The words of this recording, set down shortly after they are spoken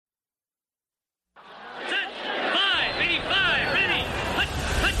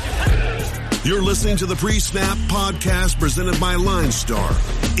You're listening to the Pre-Snap Podcast presented by Line Star.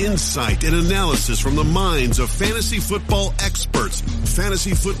 Insight and analysis from the minds of fantasy football experts.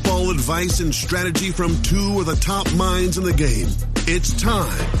 Fantasy football advice and strategy from two of the top minds in the game. It's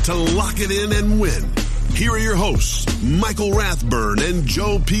time to lock it in and win. Here are your hosts, Michael Rathburn and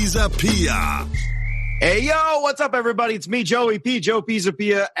Joe Pisapia. Hey, yo, what's up, everybody? It's me, Joey P, Joe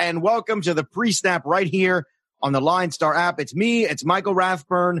Pisapia, and welcome to the Pre-Snap right here on the Line Star app. It's me, it's Michael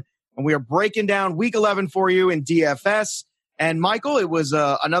Rathburn, and we are breaking down Week 11 for you in DFS. And, Michael, it was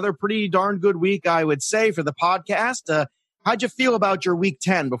another pretty darn good week, I would say, for the podcast. How'd you feel about your Week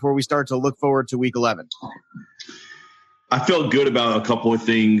 10 before we start to look forward to Week 11? I felt good about a couple of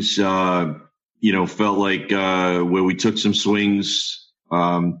things. Felt like where we took some swings.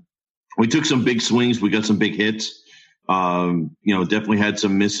 We took some big swings. We got some big hits. Definitely had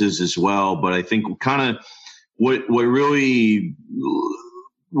some misses as well. But I think kind of what really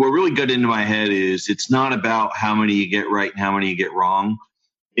got into my head is it's not about how many you get right and how many you get wrong.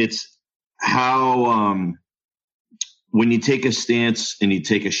 It's how when you take a stance and you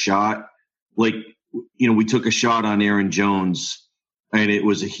take a shot, like, we took a shot on Aaron Jones and it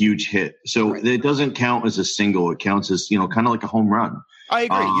was a huge hit. So it doesn't count as a single. It counts as, kind of like a home run. I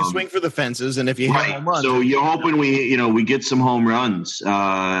agree. You swing for the fences, and if you hit home runs, so you're hoping we get some home runs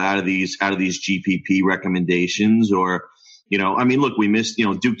out of these GPP recommendations, or look, we missed.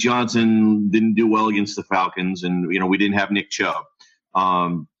 Duke Johnson didn't do well against the Falcons, and we didn't have Nick Chubb.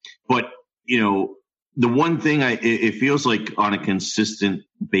 But the one thing it feels like on a consistent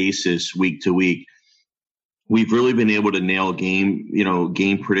basis, week to week, we've really been able to nail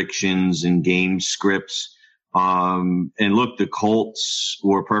game predictions and game scripts. And look, the Colts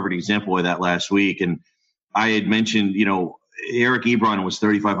were a perfect example of that last week. And I had mentioned, Eric Ebron was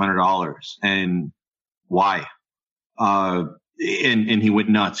 $3,500, and why? And he went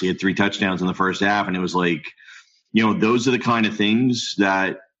nuts. He had 3 touchdowns in the first half, and it was like, those are the kind of things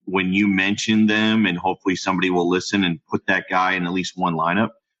that when you mention them, and hopefully somebody will listen and put that guy in at least one lineup.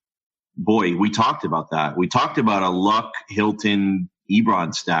 Boy, we talked about that. We talked about a Luck, Hilton,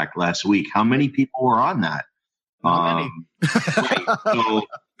 Ebron stack last week. How many people were on that? Right. So,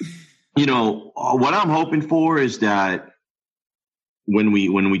 what I'm hoping for is that when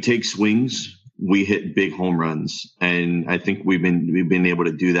we take swings, we hit big home runs, and I think we've been able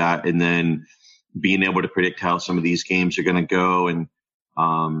to do that, and then being able to predict how some of these games are going to go, and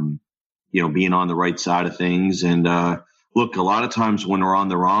being on the right side of things. And look, a lot of times when we're on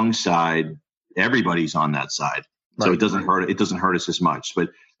the wrong side, everybody's on that side, so it doesn't hurt. It doesn't hurt us as much, but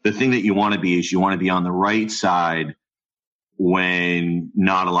the thing that you want to be is you want to be on the right side when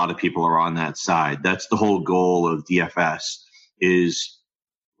not a lot of people are on that side. That's the whole goal of DFS, is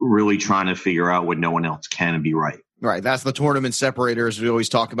really trying to figure out what no one else can and be right. Right. That's the tournament separator, as we always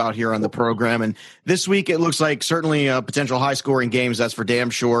talk about here on the program. And this week, it looks like certainly potential high-scoring games. That's for damn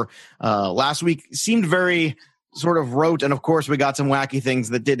sure. Last week seemed very sort of rote, and of course, we got some wacky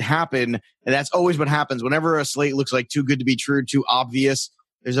things that did happen. And that's always what happens. Whenever a slate looks like too good to be true, too obvious,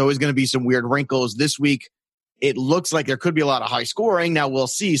 there's always going to be some weird wrinkles. This week, it looks like there could be a lot of high scoring. Now, we'll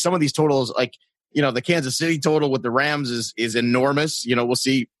see. Some of these totals, like, the Kansas City total with the Rams is enormous. We'll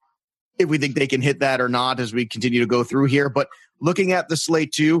see if we think they can hit that or not as we continue to go through here. But looking at the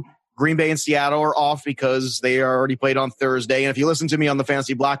slate too, Green Bay and Seattle are off because they are already played on Thursday. And if you listen to me on the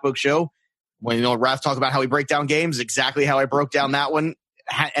Fantasy Black Book show, when Rath talked about how we break down games, exactly how I broke down that one.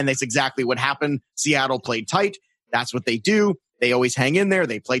 And that's exactly what happened. Seattle played tight. That's what they do. They always hang in there.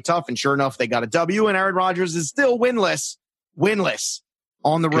 They play tough. And sure enough, they got a W. And Aaron Rodgers is still winless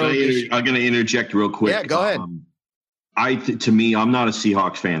on the road. I'm going to interject real quick. Yeah, go ahead. To me, I'm not a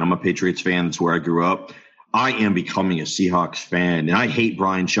Seahawks fan. I'm a Patriots fan. That's where I grew up. I am becoming a Seahawks fan. And I hate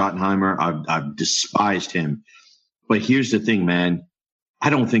Brian Schottenheimer. I've despised him. But here's the thing, man. I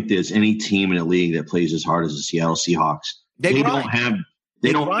don't think there's any team in the league that plays as hard as the Seattle Seahawks. They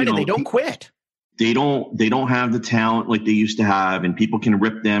don't quit. They don't have the talent like they used to have, and people can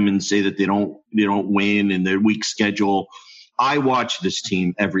rip them and say that they don't win and their weak schedule. I watch this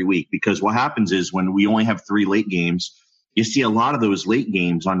team every week because what happens is when we only have 3 late games, you see a lot of those late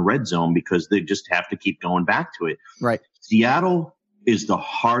games on Red Zone because they just have to keep going back to it. Right. Seattle is the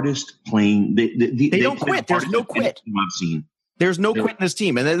hardest playing. They don't quit. There's no quit. I've seen. There's no quit in this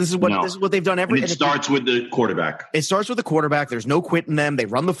team, and this is what they've done every. And it starts with the quarterback. It starts with the quarterback. There's no quit in them. They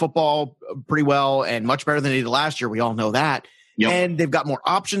run the football pretty well and much better than they did last year. We all know that. Yep. And they've got more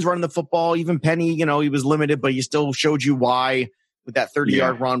options running the football. Even Penny, he was limited, but he still showed you why with that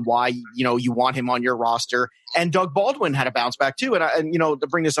 30-yard run, why you want him on your roster. And Doug Baldwin had a bounce back too. And to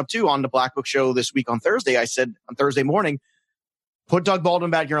bring this up too on the Black Book show this week on Thursday, I said on Thursday morning, put Doug Baldwin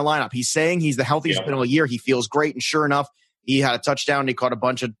back in your lineup. He's saying he's the healthiest he's been all year. He feels great. And sure enough, he had a touchdown. He caught a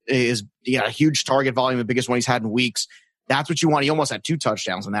bunch of he had a huge target volume, the biggest one he's had in weeks. That's what you want. He almost had 2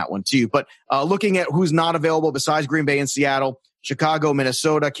 touchdowns in that one too. But looking at who's not available besides Green Bay and Seattle, Chicago,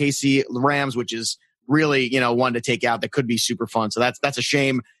 Minnesota, KC, Rams, which is really, one to take out that could be super fun. So that's a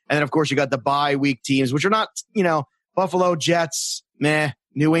shame. And then of course you got the bye week teams, which are not, Buffalo, Jets,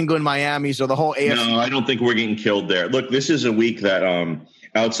 New England, Miami. So the whole AFC. No, I don't think we're getting killed there. Look, this is a week that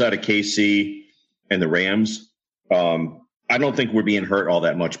outside of KC and the Rams, I don't think we're being hurt all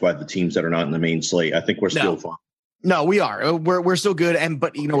that much by the teams that are not in the main slate. I think we're still fine. No, we are. We're still good.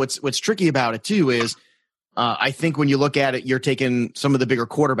 But what's tricky about it too is I think when you look at it, you're taking some of the bigger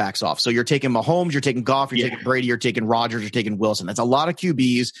quarterbacks off. So you're taking Mahomes, you're taking Goff, you're taking Brady, you're taking Rodgers, you're taking Wilson. That's a lot of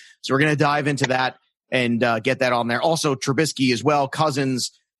QBs. So we're going to dive into that and get that on there. Also Trubisky as well,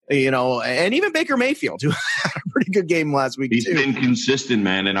 Cousins, and even Baker Mayfield, who had a pretty good game last week. He's been consistent,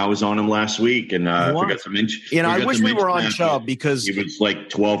 man. And I was on him last week, and I forgot to mention. I wish we were on Chubb because he was like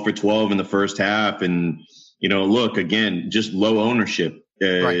 12 for 12 in the first half, and look again, just low ownership.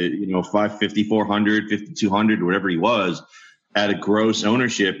 550, 400, 5,200, whatever he was, at a gross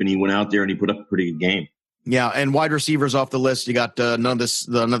ownership, and he went out there and he put up a pretty good game. Yeah, and wide receivers off the list. You got none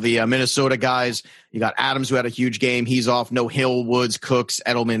of the Minnesota guys. You got Adams, who had a huge game. He's off. No Hill, Woods, Cooks,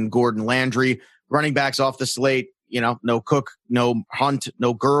 Edelman, Gordon, Landry. Running backs off the slate. No Cook, no Hunt,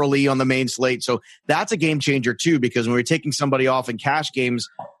 no Gurley on the main slate. So that's a game changer too, because when we're taking somebody off in cash games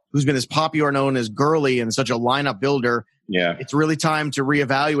who's been as popular known as Gurley and such a lineup builder, it's really time to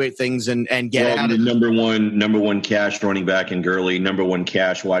reevaluate things and get out of the number one cash running back in Gurley, number one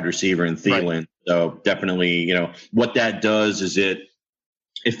cash wide receiver in Thielen. Right. So definitely, what that does is it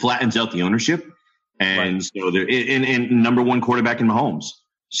flattens out the ownership, and so there and number one quarterback in Mahomes.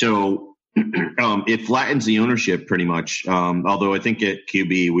 So it flattens the ownership pretty much. Although I think at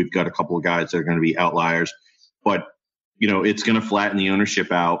QB we've got a couple of guys that are going to be outliers, but it's going to flatten the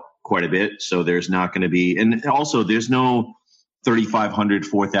ownership out quite a bit. So there's not going to be, and also there's no $3,500,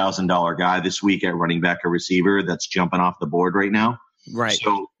 $4,000 guy this week at running back or receiver that's jumping off the board right now. Right.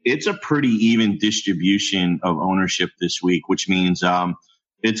 So it's a pretty even distribution of ownership this week, which means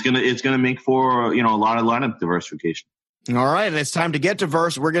it's gonna make for a lot of lineup diversification. All right, and it's time to get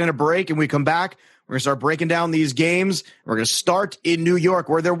diverse. We're going to break, and we come back. We're going to start breaking down these games. We're going to start in New York,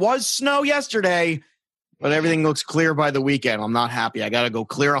 where there was snow yesterday, but everything looks clear by the weekend. I'm not happy. I got to go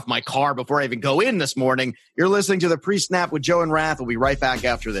clear off my car before I even go in this morning. You're listening to the Pre-Snap with Joe and Rath. We'll be right back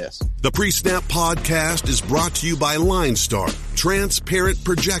after this. The Pre-Snap podcast is brought to you by Line Star. Transparent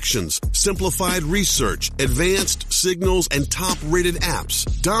projections, simplified research, advanced signals, and top-rated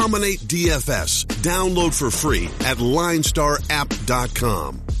apps. Dominate DFS. Download for free at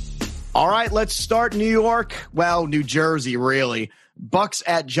linestarapp.com. All right, let's start New York. Well, New Jersey, really. Bucks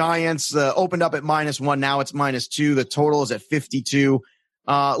at Giants opened up at -1. Now it's -2. The total is at 52.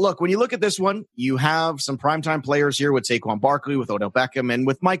 Look, when you look at this one, you have some primetime players here with Saquon Barkley, with Odell Beckham, and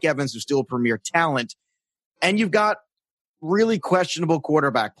with Mike Evans, who's still a premier talent. And you've got really questionable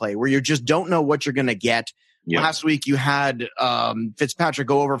quarterback play where you just don't know what you're going to get. Yep. Last week, you had Fitzpatrick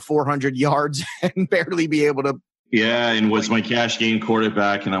go over 400 yards and barely be able to. Yeah, and was my cash game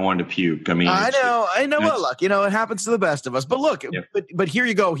quarterback, and I wanted to puke. I mean, I know. Well, look, it happens to the best of us. But look, but here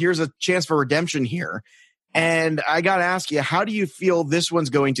you go. Here's a chance for redemption here. And I got to ask you, how do you feel this one's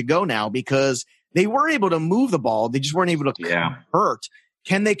going to go now? Because they were able to move the ball. They just weren't able to convert.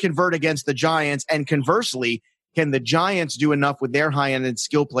 Can they convert against the Giants? And conversely, can the Giants do enough with their high-end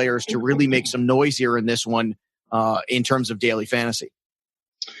skill players to really make some noise here in this one in terms of daily fantasy?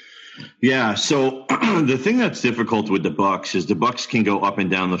 Yeah, so the thing that's difficult with the Bucs is the Bucs can go up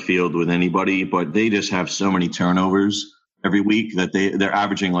and down the field with anybody, but they just have so many turnovers every week that they're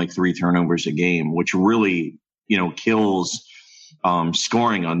averaging like 3 turnovers a game, which really, kills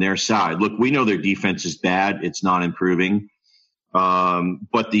scoring on their side. Look, we know their defense is bad. It's not improving.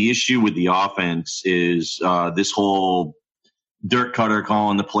 But the issue with the offense is this whole Dirk Cutter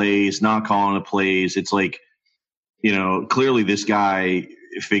calling the plays, not calling the plays. It's like, clearly this guy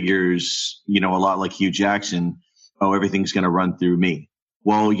figures, a lot like Hugh Jackson, everything's going to run through me.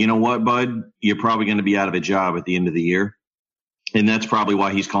 Well, you know what, bud? You're probably going to be out of a job at the end of the year. And that's probably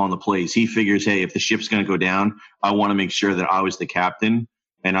why he's calling the plays. He figures, hey, if the ship's going to go down, I want to make sure that I was the captain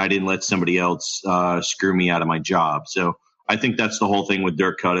and I didn't let somebody else screw me out of my job. So I think that's the whole thing with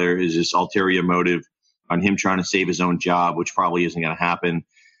Dirk Cutter, is this ulterior motive on him trying to save his own job, which probably isn't going to happen.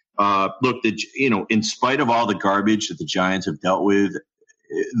 Look, in spite of all the garbage that the Giants have dealt with,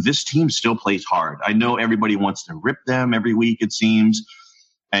 this team still plays hard. I know everybody wants to rip them every week, it seems.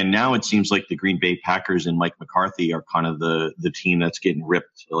 And now it seems like the Green Bay Packers and Mike McCarthy are kind of the team that's getting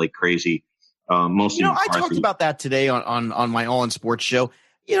ripped like crazy. Mostly, I talked about that today on my All in Sports show.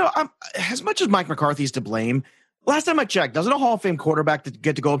 As much as Mike McCarthy's to blame, last time I checked, doesn't a Hall of Fame quarterback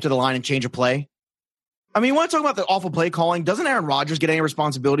get to go up to the line and change a play? I mean, you want to talk about the awful play calling? Doesn't Aaron Rodgers get any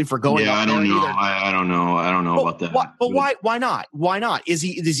responsibility for going? Yeah, I don't know. I don't know about that. But why not? Why not? Is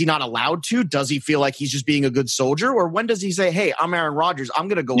he not allowed to? Does he feel like he's just being a good soldier, or when does he say, "Hey, I'm Aaron Rodgers. I'm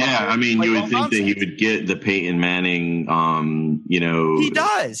going to go"? Yeah, I mean, you would think that he would get the Peyton Manning. He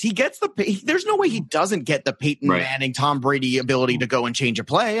does. He gets there's no way he doesn't get the Peyton Manning, Tom Brady ability to go and change a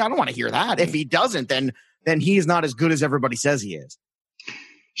play. I don't want to hear that. If he doesn't, then he is not as good as everybody says he is.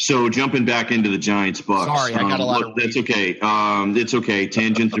 So jumping back into the Giants-Bucks. Sorry, I got a lot of that's okay. It's okay.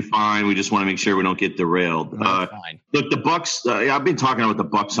 Tangents are fine. We just want to make sure we don't get derailed. Fine. Look, the Bucks. I've been talking about the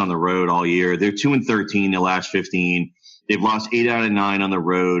Bucks on the road all year. They're 2-13 the last 15. They've lost 8 out of 9 on the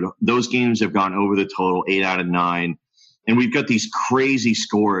road. Those games have gone over the total, 8 out of 9. And we've got these crazy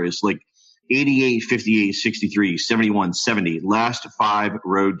scores like 88, 58, 63, 71, 70. Last 5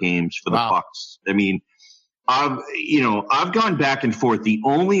 road games for the Bucks. I mean, I've gone back and forth. The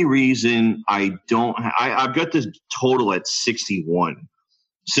only reason I've got this total at 61.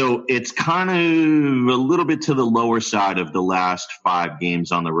 So it's kind of a little bit to the lower side of the last 5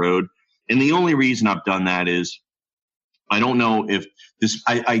 games on the road. And the only reason I've done that is I don't know if this,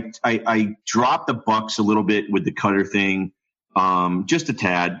 I dropped the Bucks a little bit with the Cutter thing. Just a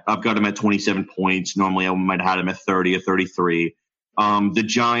tad. I've got them at 27 points. Normally I might have had them at 30 or 33. The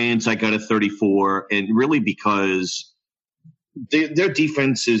Giants, I got a 34, and really because their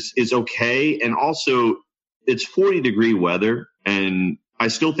defense is okay, and also it's 40-degree weather, and I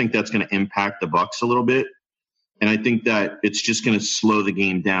still think that's going to impact the Bucks a little bit, and I think that it's just going to slow the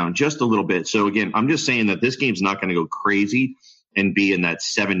game down just a little bit. So again, I'm just saying that this game's not going to go crazy and be in that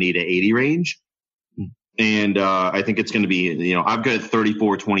 70 to 80 range, and I think it's going to be, I've got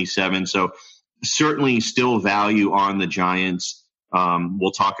 34-27, so certainly still value on the Giants.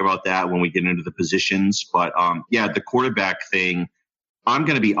 We'll talk about that when we get into the positions. But, the quarterback thing, I'm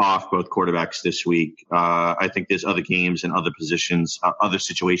going to be off both quarterbacks this week. I think there's other games and other positions, other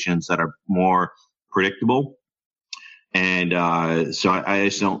situations that are more predictable. And so I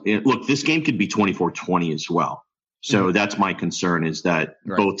just don't – look, this game could be 24-20 as well. So that's my concern, is that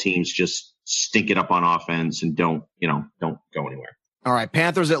both teams just stink it up on offense and don't go anywhere. All right,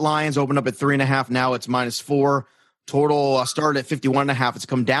 Panthers at Lions opened up at 3.5. Now it's -4. Total started at 51.5. It's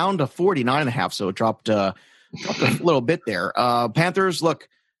come down to 49.5. So it dropped a little bit there. Panthers, look,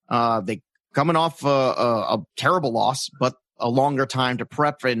 they coming off a terrible loss, but a longer time to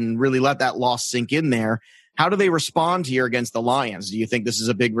prep and really let that loss sink in there. How do they respond here against the Lions? Do you think this is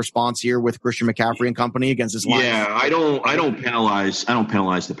a big response here with Christian McCaffrey and company against this Lions? Yeah, I don't penalize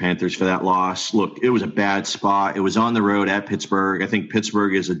the Panthers for that loss. Look, it was a bad spot. It was on the road at Pittsburgh. I think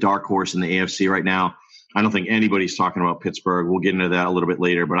Pittsburgh is a dark horse in the AFC right now. I don't think anybody's talking about Pittsburgh. We'll get into that a little bit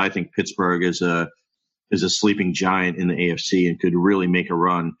later, but I think Pittsburgh is a sleeping giant in the AFC and could really make a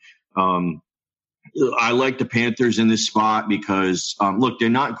run. I like the Panthers in this spot because, look, they're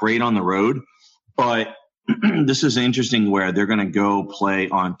not great on the road, but this is interesting where they're going to go play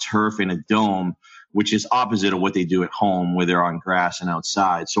on turf in a dome, which is opposite of what they do at home where they're on grass and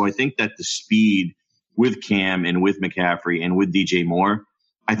outside. So I think that the speed with Cam and with McCaffrey and with DJ Moore,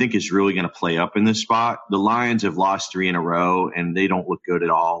 I think is really going to play up in this spot. The Lions have lost 3 in a row, and they don't look good at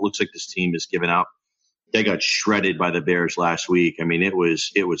all. Looks like this team is giving up. They got shredded by the Bears last week. I mean, it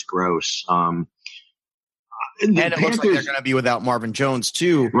was gross. And it looks like they're going to be without Marvin Jones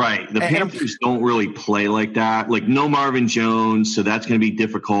too. Right. The Panthers don't really play like that. Like no Marvin Jones, so that's going to be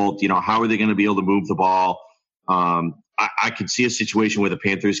difficult. How are they going to be able to move the ball? I could see a situation where the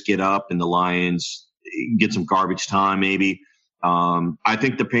Panthers get up and the Lions get some garbage time maybe. I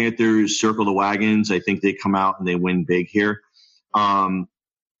think the Panthers circle the wagons. I think they come out and they win big here.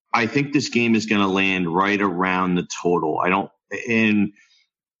 I think this game is going to land right around the total. And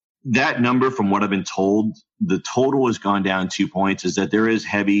that number, from what I've been told, the total has gone down 2 points, is that there is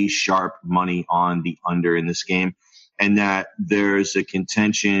heavy, sharp money on the under in this game, and that there's a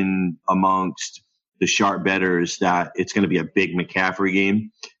contention amongst the sharp bettors that it's going to be a big McCaffrey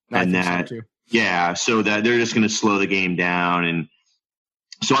game. And that, so that they're just going to slow the game down. And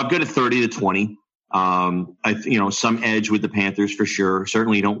so I've got a 30-20. Some edge with the Panthers for sure.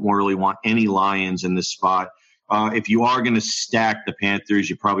 Certainly you don't really want any Lions in this spot. If you are going to stack the Panthers,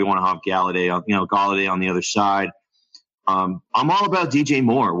 you probably want to have Galladay on the other side. I'm all about DJ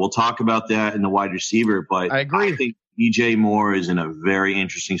Moore. We'll talk about that in the wide receiver, but I agree. I think DJ Moore is in a very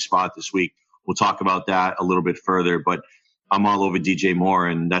interesting spot this week. We'll talk about that a little bit further, but I'm all over DJ Moore,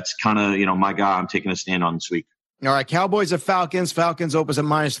 and that's kind of, my guy I'm taking a stand on this week. All right, Cowboys at Falcons. Falcons opens at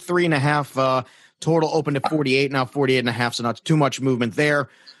minus 3.5. Total opened at 48, now 48.5, so not too much movement there.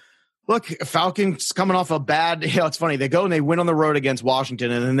 Look, Falcons coming off a bad, it's funny. They go and they win on the road against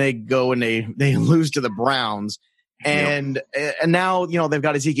Washington, and then they go and they lose to the Browns. And now, they've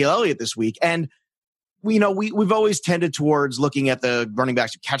got Ezekiel Elliott this week. And, we've always tended towards looking at the running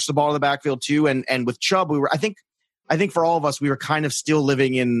backs who catch the ball in the backfield too. And with Chubb, I think for all of us, we were kind of still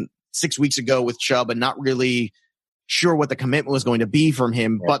living in 6 weeks ago with Chubb and not really sure what the commitment was going to be from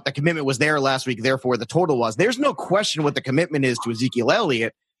him. Right. But the commitment was there last week. Therefore, the total was. There's no question what the commitment is to Ezekiel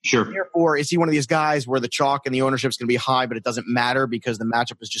Elliott. Sure. Therefore, is he one of these guys where the chalk and the ownership is going to be high, but it doesn't matter because the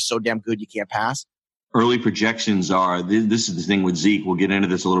matchup is just so damn good you can't pass? Early projections are, this is the thing with Zeke. We'll get into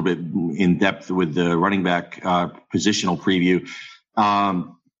this a little bit in depth with the running back positional preview.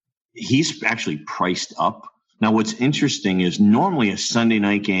 He's actually priced up. Now, what's interesting is normally a Sunday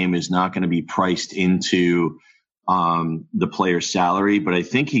night game is not going to be priced into the player's salary, but I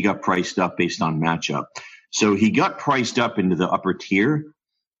think he got priced up based on matchup. So he got priced up into the upper tier,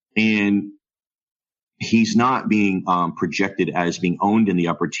 and he's not being projected as being owned in the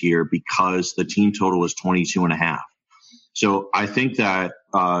upper tier because the team total is 22.5. So I think that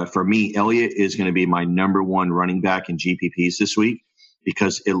for me, Elliott is going to be my number one running back in GPPs this week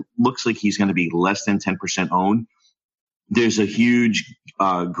because it looks like he's going to be less than 10% owned. There's a huge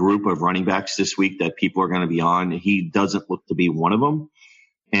group of running backs this week that people are going to be on. He doesn't look to be one of them.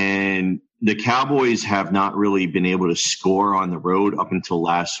 And the Cowboys have not really been able to score on the road up until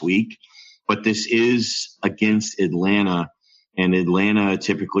last week. But this is against Atlanta, and Atlanta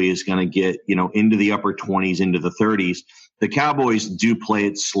typically is going to get, into the upper 20s, into the 30s. The Cowboys do play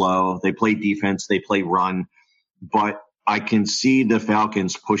it slow. They play defense. They play run. But I can see the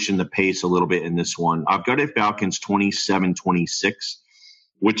Falcons pushing the pace a little bit in this one. I've got it Falcons 27-26,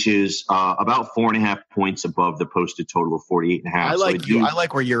 which is about 4.5 points above the posted total of 48.5. I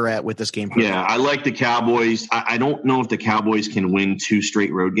like where you're at with this game. Yeah, I like the Cowboys. I don't know if the Cowboys can win 2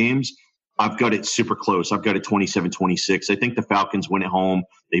 straight road games. I've got it super close. I've got it 27-26. I think the Falcons win at home.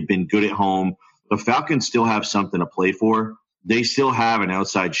 They've been good at home. The Falcons still have something to play for. They still have an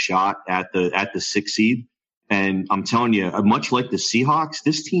outside shot at the 6th seed. And I'm telling you, much like the Seahawks,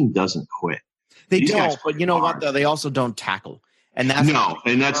 this team doesn't quit. They don't, but you know what, though? They also don't tackle. And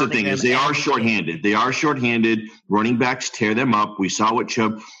that's the thing is they are shorthanded. They are shorthanded. Running backs tear them up. We saw what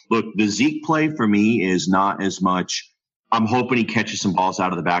Chubb. Look, the Zeke play for me is not as much. I'm hoping he catches some balls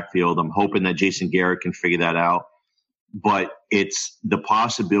out of the backfield. I'm hoping that Jason Garrett can figure that out. But it's the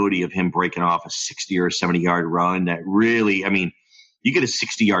possibility of him breaking off a 60 or 70-yard run that really, you get a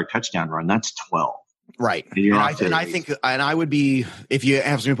 60-yard touchdown run, that's 12. Right. And I would be, if you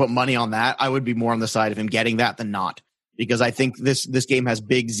ask me to put money on that, I would be more on the side of him getting that than not. Because I think this game has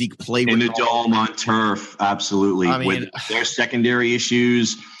big Zeke play. In the dome on turf, absolutely. With their secondary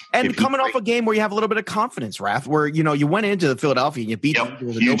issues. And coming off a game where you have a little bit of confidence, Rath, where, you went into the Philadelphia and you beat them.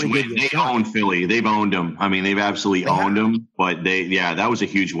 Huge win. They own Philly. They've owned them. They've absolutely owned them. But that was a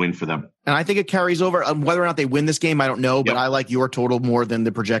huge win for them. And I think it carries over. Whether or not they win this game, I don't know. But I like your total more than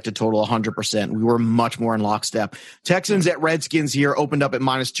the projected total 100%. We were much more in lockstep. Texans at Redskins here opened up at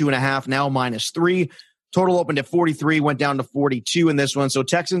 -2.5, now -3. Total opened at 43, went down to 42 in this one. So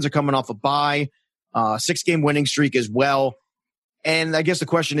Texans are coming off a bye, 6-game winning streak as well. And I guess the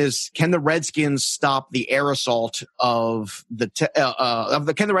question is, can the Redskins stop the air assault of the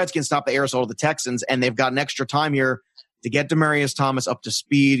Texans? And they've got an extra time here to get Demaryius Thomas up to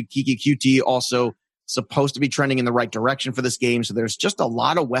speed. Keke Coutee also supposed to be trending in the right direction for this game. So there's just a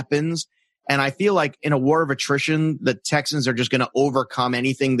lot of weapons. And I feel like in a war of attrition, the Texans are just going to overcome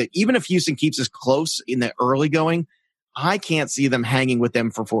anything that, even if Houston keeps us close in the early going, I can't see them hanging with them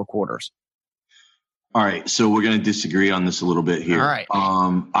for 4 quarters. All right, so we're going to disagree on this a little bit here. All right.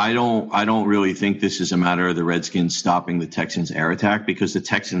 I don't really think this is a matter of the Redskins stopping the Texans' air attack because the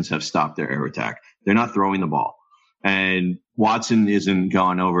Texans have stopped their air attack. They're not throwing the ball. And Watson isn't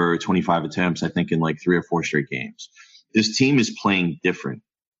gone over 25 attempts, I think, in like 3 or 4 straight games. This team is playing different.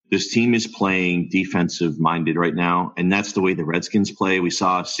 This team is playing defensive-minded right now, and that's the way the Redskins play. We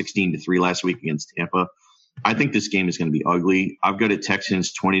saw 16-3 last week against Tampa. I think this game is going to be ugly. I've got it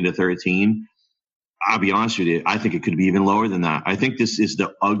Texans 20-13. I'll be honest with you, I think it could be even lower than that. I think this is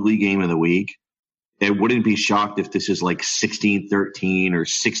the ugly game of the week. I wouldn't be shocked if this is like 16-13 or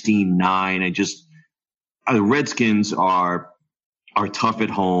 16-9. The Redskins are tough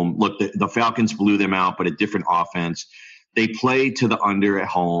at home. Look, the Falcons blew them out, but a different offense. They play to the under at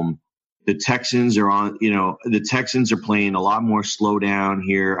home. The Texans are playing a lot more slow down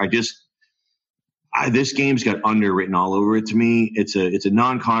here. This game's got underwritten all over it to me. It's a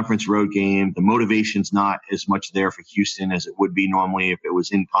non-conference road game. The motivation's not as much there for Houston as it would be normally if it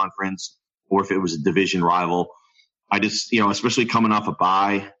was in conference or if it was a division rival. I just, especially coming off a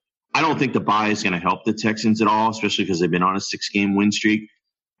bye, I don't think the bye is going to help the Texans at all, especially because they've been on a 6-game win streak.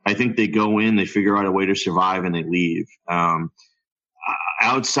 I think they go in, they figure out a way to survive, and they leave.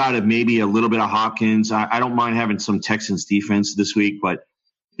 Outside of maybe a little bit of Hopkins, I don't mind having some Texans defense this week, but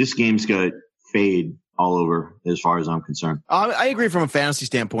this game's got fade all over as far as I'm concerned. I agree from a fantasy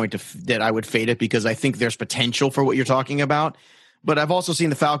standpoint that I would fade it because I think there's potential for what you're talking about. But I've also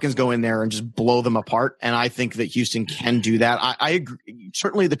seen the Falcons go in there and just blow them apart, and I think that Houston can do that. I agree.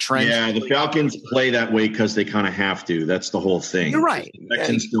 Certainly the trend. Yeah, the Falcons play that way because they kind of have to. That's the whole thing. You're right.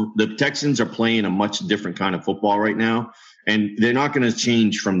 The Texans are playing a much different kind of football right now, and they're not going to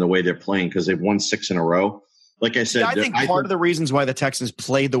change from the way they're playing because they've won 6 in a row. Like I said, I think part of the reasons why the Texans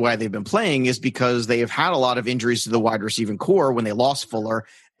played the way they've been playing is because they have had a lot of injuries to the wide receiving core when they lost Fuller.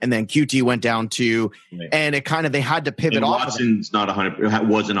 And then QT went down too, and it kind of, they had to pivot and off. Watson's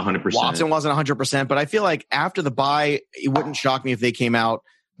wasn't 100%. Watson wasn't 100%, but I feel like after the bye, it wouldn't shock me if they came out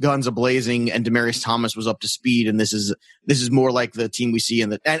guns a-blazing and Demaryius Thomas was up to speed. And this is more like the team we see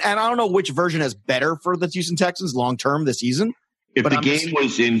and I don't know which version is better for the Houston Texans long-term this season. If the game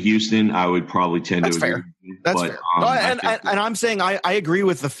was in Houston, I would probably tend to agree. That's fair. And I'm saying I agree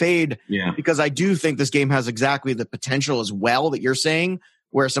with the fade because I do think this game has exactly the potential as well that you're saying.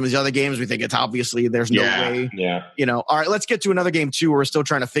 Where some of these other games, we think it's obviously there's no way. Yeah. All right, let's get to another game too. Where we're still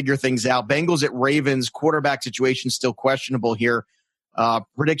trying to figure things out. Bengals at Ravens, quarterback situation still questionable here.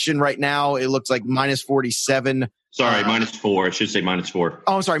 Prediction right now, it looks like minus 47. Sorry, minus 4. I should say minus 4.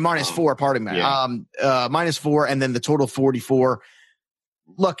 Oh, sorry, minus 4. Pardon me. Yeah. Minus 4, and then the total 44.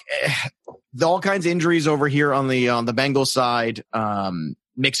 Look, all kinds of injuries over here on the Bengals side.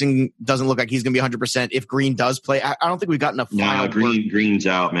 Mixon doesn't look like he's going to be 100%. If Green does play, I don't think we've got enough. No, Green's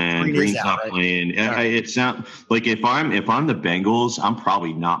out, man. Green's not right? Playing. It's not like if I'm the Bengals, I'm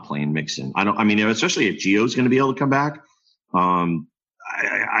probably not playing Mixon. Especially if Gio's going to be able to come back.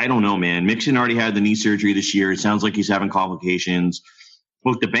 I don't know, man. Mixon already had the knee surgery this year. It sounds like he's having complications.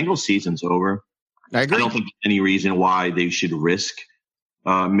 Look, the Bengals season's over. I agree. I don't think there's any reason why they should risk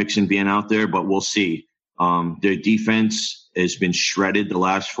Mixon being out there, but we'll see. Their defense has been shredded the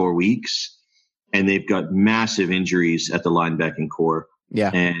last 4 weeks, and they've got massive injuries at the linebacking core.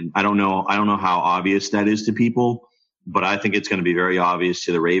 Yeah. And I don't know how obvious that is to people, but I think it's going to be very obvious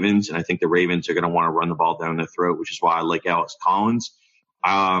to the Ravens. And I think the Ravens are going to want to run the ball down their throat, which is why I like Alex Collins,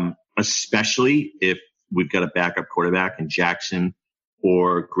 especially if we've got a backup quarterback in Jackson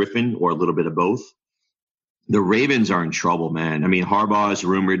or Griffin or a little bit of both. The Ravens are in trouble, man. I mean, Harbaugh is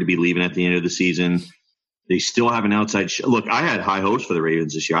rumored to be leaving at the end of the season. They still have an outside look. I had high hopes for the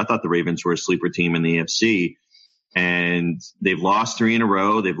Ravens this year. I thought the Ravens were a sleeper team in the AFC, and they've lost 3 in a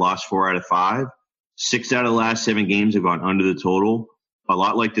row. They've lost 4 out of 5. 6 out of the last 7 games have gone under the total. A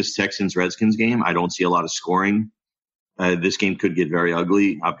lot like this Texans-Redskins game. I don't see a lot of scoring. This game could get very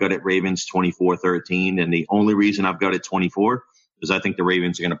ugly. I've got it Ravens 24-13, and the only reason I've got it 24 is I think the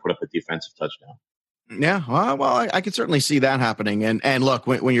Ravens are going to put up a defensive touchdown. Yeah, well, I could certainly see that happening. And look,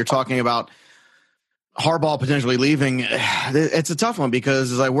 when you're talking about Harbaugh potentially leaving, it's a tough one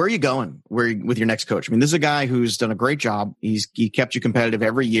because it's like, where are you going with your next coach? I mean, this is a guy who's done a great job. He kept you competitive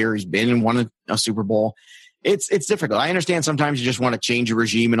every year. He's been and won a Super Bowl. It's difficult. I understand sometimes you just want to change a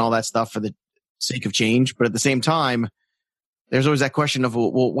regime and all that stuff for the sake of change. But at the same time, there's always that question of,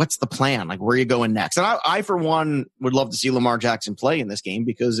 well, what's the plan? Like, where are you going next? And I, for one, would love to see Lamar Jackson play in this game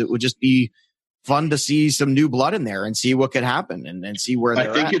because it would just be fun to see some new blood in there and see what could happen and see where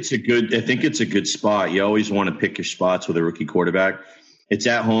they're at. I think it's a good spot. You always want to pick your spots with a rookie quarterback. It's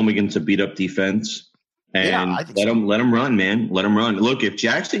at home against a beat up defense, and let him run, man. Let him run. Look, if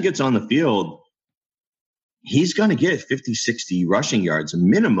Jackson gets on the field, he's going to get 50, 60 rushing yards, a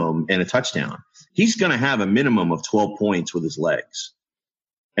minimum, and a touchdown. He's going to have a minimum of 12 points with his legs.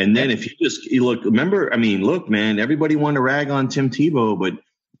 And then if you look, man, everybody wanted to rag on Tim Tebow, but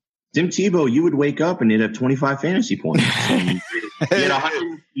Tim Tebow, you would wake up and he'd have 25 fantasy points.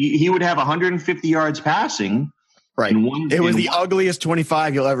 He would have 150 yards passing. Right. It was the ugliest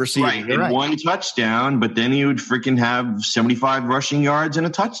 25 you'll ever see. Right. And one touchdown, but then he would freaking have 75 rushing yards and a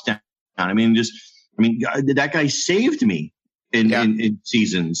touchdown. That guy saved me in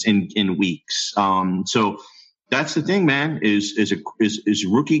seasons, in weeks. So that's the thing, man, is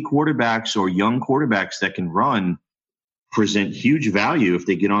rookie quarterbacks or young quarterbacks that can run present huge value if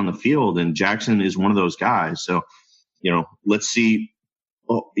they get on the field, and Jackson is one of those guys. So, let's see.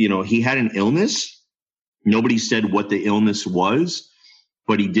 He had an illness. Nobody said what the illness was,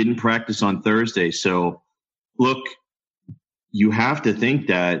 but he didn't practice on Thursday. So, look, you have to think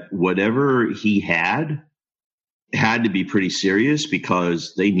that whatever he had to be pretty serious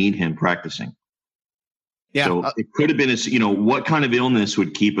because they need him practicing. Yeah. So it could have been, what kind of illness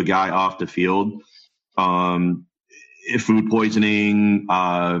would keep a guy off the field? Food poisoning,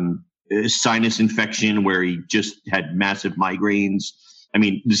 sinus infection where he just had massive migraines. I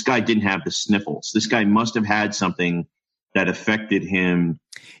mean, this guy didn't have the sniffles. This guy must have had something that affected him.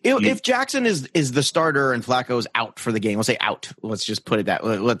 If Jackson is the starter and Flacco's out for the game, we'll say out. Let's just put it that.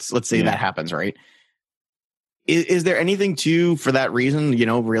 Let's say that happens, right? Is there anything for that reason?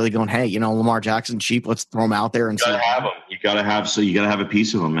 Really going, hey, Lamar Jackson cheap. Let's throw him out there and see. Have him. You gotta have a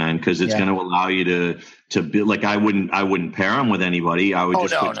piece of him, man, because it's going to allow you to build. Like I wouldn't pair him with anybody. I would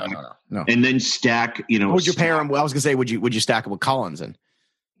no. And then stack. Would you pair him? I was gonna say, would you stack him with Collins and?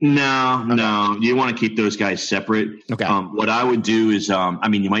 No. You want to keep those guys separate. Okay. What I would do is,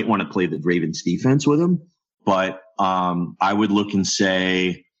 you might want to play the Ravens defense with him, but I would look and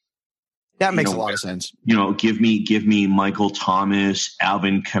say that makes a lot of sense. Give me Michael Thomas,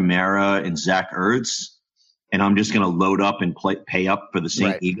 Alvin Kamara, and Zach Ertz, and I'm just going to load up and pay up for the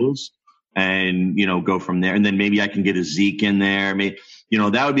St. Eagles, and go from there. And then maybe I can get a Zeke in there. Maybe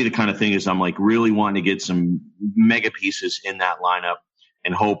that would be the kind of thing is I'm like really wanting to get some mega pieces in that lineup.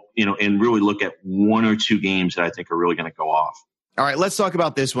 And hope, and really look at one or two games that I think are really going to go off. All right, let's talk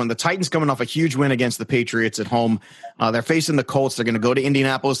about this one. The Titans coming off a huge win against the Patriots at home. They're facing the Colts. They're going to go to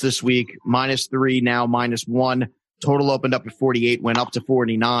Indianapolis this week. -3, now -1. Total opened up at 48, went up to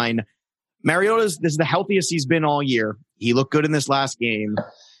 49. Mariota's, this is the healthiest he's been all year. He looked good in this last game.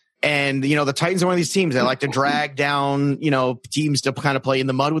 And, the Titans are one of these teams that like to drag down, teams to kind of play in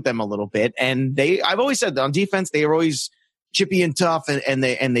the mud with them a little bit. And I've always said that on defense, they are always chippy and tough, and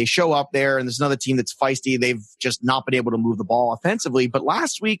they show up there, and there's another team that's feisty. They've just not been able to move the ball offensively. But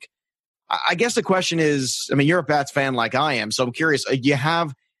last week, I guess the question is, you're a Pats fan like I am, so I'm curious, do you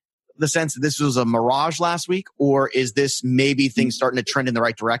have the sense that this was a mirage last week, or is this maybe things starting to trend in the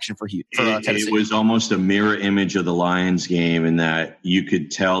right direction for Tennessee? It was almost a mirror image of the Lions game in that you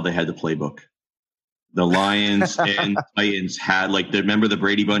could tell they had the playbook. The Lions and Titans had remember the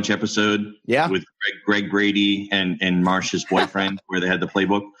Brady Bunch episode? Yeah. With Greg Brady and Marsha's boyfriend where they had the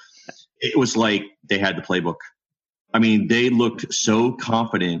playbook. It was like they had the playbook. They looked so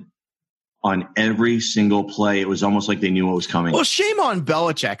confident on every single play. It was almost like they knew what was coming. Well, shame on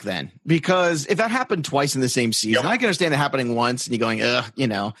Belichick then, because if that happened twice in the same season, I can understand it happening once and you're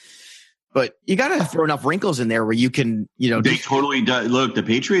going, but you got to throw enough wrinkles in there where you can, They totally do. Look, the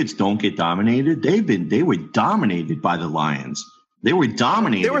Patriots don't get dominated. They were dominated by the Lions. They were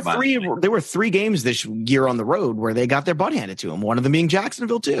dominated. There were three games this year on the road where they got their butt handed to them. One of them being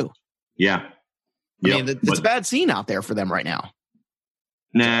Jacksonville too. Yeah. It's a bad scene out there for them right now.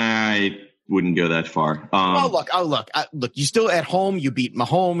 Nah, I wouldn't go that far. Look, you still at home, you beat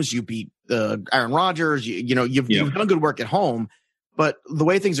Mahomes, you beat Aaron Rodgers, you've done good work at home. But the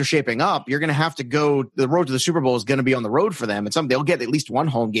way things are shaping up, you're going to have to go. The road to the Super Bowl is going to be on the road for them, and they'll get at least one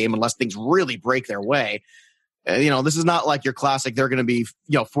home game unless things really break their way. This is not like your classic. They're going to be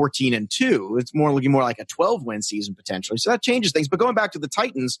 14-2. It's looking more like a 12-win season potentially. So that changes things. But going back to the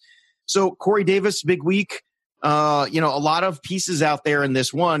Titans, so Corey Davis, big week. A lot of pieces out there in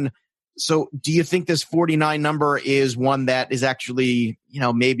this one. So do you think this 49 number is one that is actually,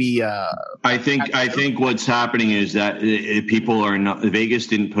 maybe? I think what's happening is that people are not. Vegas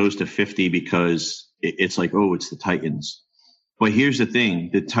didn't post a 50 because it's like, oh, it's the Titans. But here's the thing: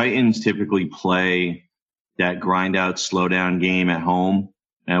 the Titans typically play that grind out, slow down game at home,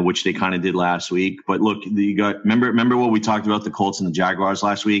 which they kind of did last week. But look, you got remember what we talked about the Colts and the Jaguars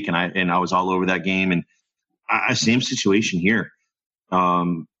last week, and I was all over that game, and same situation here.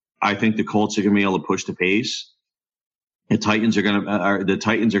 I think the Colts are going to be able to push the pace. The Titans are going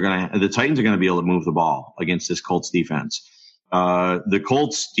to be able to move the ball against this Colts defense. The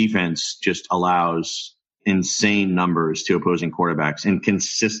Colts defense just allows insane numbers to opposing quarterbacks and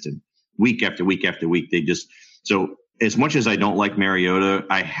consistent week after week after week. So as much as I don't like Mariota,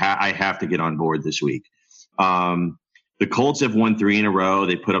 I have to get on board this week. The Colts have won 3 in a row.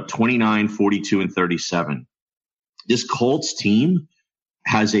 They put up 29, 42, and 37. This Colts team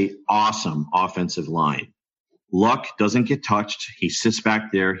has a awesome offensive line. Luck doesn't get touched. He sits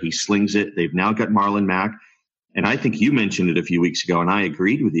back there. He slings it. They've now got Marlon Mack. And I think you mentioned it a few weeks ago, and I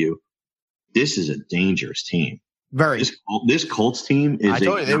agreed with you. This is a dangerous team. Very. This Colts team is. I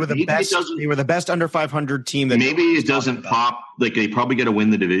told you they were the best. They were the best under 500 team. That maybe it doesn't pop. Like they probably got to win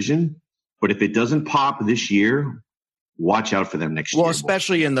the division, but if it doesn't pop this year, watch out for them next year. Well,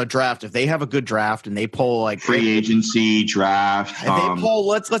 especially in the draft, if they have a good draft and they pull like free agency draft, if they pull,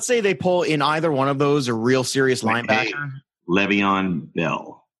 let's say they pull in either one of those a real serious linebacker, Le'Veon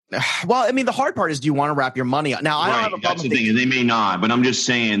Bell. Well, I mean, the hard part is, do you want to wrap your money up? Now, I don't have a problem. That's the thing, and they may not, but I'm just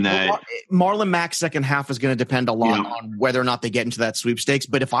saying that Marlon Mack's second half is going to depend a lot on whether or not they get into that sweepstakes.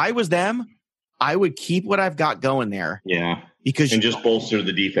 But if I was them, I would keep what I've got going there. Yeah. Because and just bolster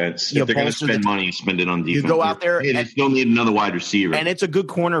the defense. If they're going to spend money, spend it on defense. You go out there and still need another wide receiver. And it's a good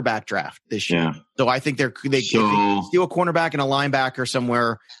cornerback draft this year. Yeah. So I think if they steal a cornerback and a linebacker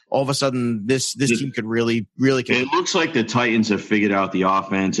somewhere, all of a sudden this team could really It looks like the Titans have figured out the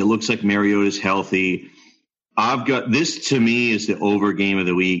offense. It looks like Mariota's healthy. I've got this, to me, is the over game of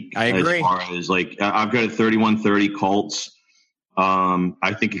the week. I agree. As far as I've got a 31-30 Colts.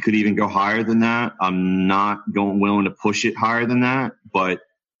 I think it could even go higher than that. I'm not willing to push it higher than that. But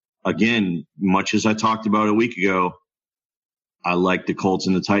again, much as I talked about a week ago, I like the Colts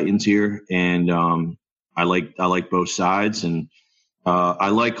and the Titans here, and I like both sides, and I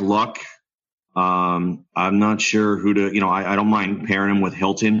like Luck. I'm not sure who to. I don't mind pairing him with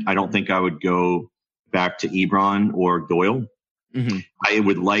Hilton. I don't think I would go back to Ebron or Doyle. Mm-hmm. I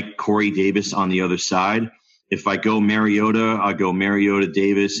would like Corey Davis on the other side. If I go Mariota, I go Mariota,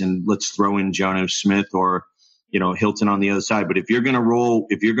 Davis, and let's throw in Jonnu Smith or, Hilton on the other side. But if you're going to roll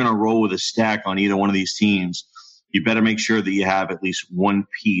with a stack on either one of these teams, you better make sure that you have at least one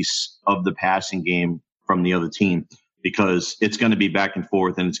piece of the passing game from the other team, because it's going to be back and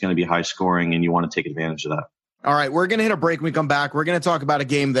forth and it's going to be high scoring, and you want to take advantage of that. All right, we're going to hit a break when we come back. We're going to talk about a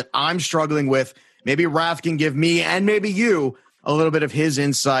game that I'm struggling with. Maybe Rath can give me and maybe you a little bit of his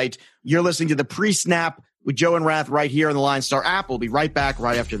insight. You're listening to the Pre-Snap with Joe and Rath right here on the Line Star app. We'll be right back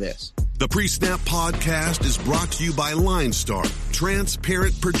right after this. The Pre-Snap podcast is brought to you by Line Star.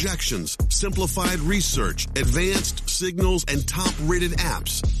 Transparent projections, simplified research, advanced signals, and top-rated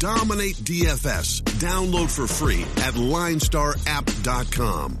apps. Dominate DFS. Download for free at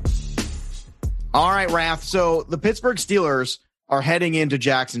linestarapp.com. All right, Rath. So the Pittsburgh Steelers are heading into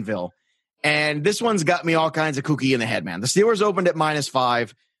Jacksonville, and this one's got me all kinds of kooky in the head, man. The Steelers opened at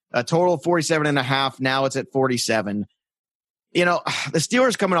 -5. A total of 47.5. Now it's at 47. The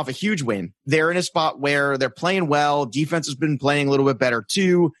Steelers coming off a huge win. They're in a spot where they're playing well. Defense has been playing a little bit better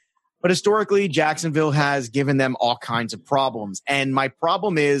too. But historically, Jacksonville has given them all kinds of problems. And my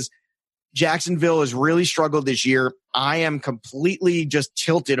problem is Jacksonville has really struggled this year. I am completely just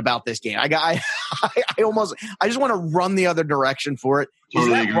tilted about this game. I just want to run the other direction for it. Is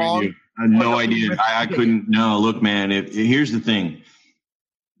totally that wrong? I have no idea. I couldn't. No, look, man, here's the thing.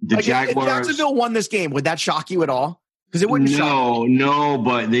 Jaguars, if Jacksonville won this game, would that shock you at all? Because it wouldn't shock me. No,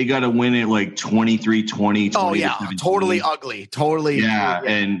 but they got to win it like 23-20. Oh, yeah, totally ugly. Totally. Yeah,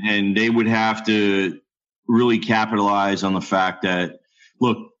 and they would have to really capitalize on the fact that,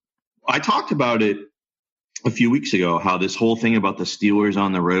 look, I talked about it a few weeks ago, how this whole thing about the Steelers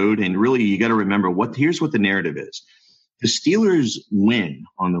on the road, and really you got to remember here's what the narrative is. The Steelers win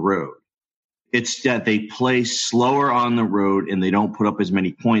on the road. It's that they play slower on the road and they don't put up as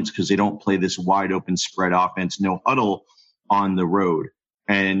many points because they don't play this wide open spread offense, no huddle on the road.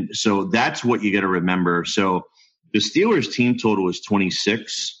 And so that's what you got to remember. So the Steelers team total is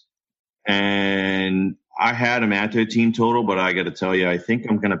 26, and I had them at their team total, but I got to tell you, I think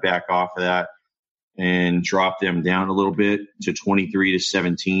I'm going to back off of that and drop them down a little bit to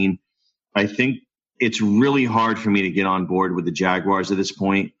 23-17. I think it's really hard for me to get on board with the Jaguars at this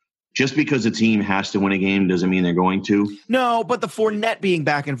point. Just because a team has to win a game doesn't mean they're going to. No, but the Fournette being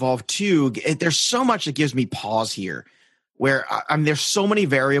back involved too, there's so much that gives me pause here. Where there's so many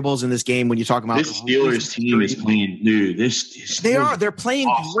variables in this game when you talk about this Steelers team is playing. Dude, they're playing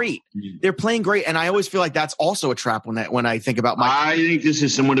awesome. Great. They're playing great, and I always feel like that's also a trap when I think about I think this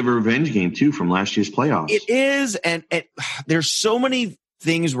is somewhat of a revenge game too from last year's playoffs. It is, and there's so many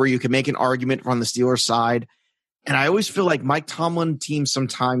things where you can make an argument from the Steelers side. And I always feel like Mike Tomlin teams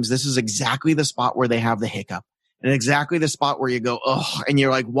sometimes this is exactly the spot where they have the hiccup and exactly the spot where you go, oh, and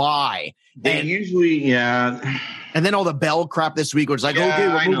you're like, why? They usually, yeah. And then all the Bell crap this week was like, okay,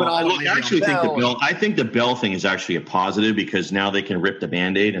 we're moving on. Look, I think the Bell thing is actually a positive because now they can rip the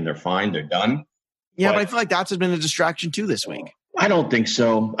Band-Aid and they're fine. They're done. Yeah, but I feel like that's been a distraction too this week. I don't think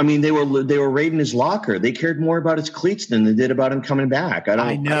so. I mean, they were raiding his locker. They cared more about his cleats than they did about him coming back.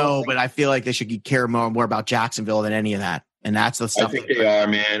 I know, but I feel like they should care more about Jacksonville than any of that. And that's the stuff. I think they are,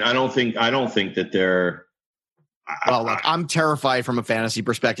 man. I don't think that they're. Well, look, I'm terrified from a fantasy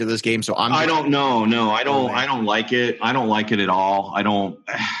perspective of this game, so I don't know. No, I don't like it. I don't like it at all. I don't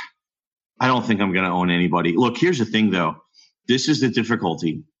think I'm going to own anybody. Look, here's the thing, though. This is the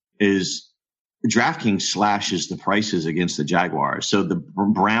difficulty: is DraftKings slashes the prices against the Jaguars. So the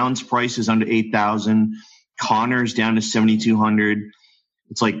Browns price is under 8,000. Connor's down to 7,200.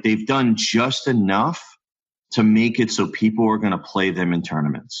 It's like they've done just enough to make it so people are going to play them in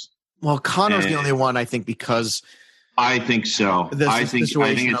tournaments. Well, Connor's the only one, I think, because I think so. I think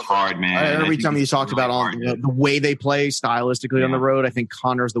it's hard, man. Every time you talked about the way they play stylistically on the road, I think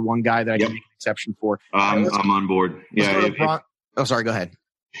Connor's the one guy that I can make an exception for. I'm on board. Yeah. Sorry. Go ahead.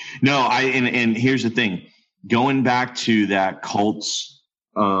 No, and here's the thing. Going back to that Colts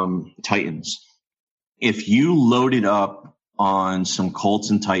Titans, if you loaded up on some Colts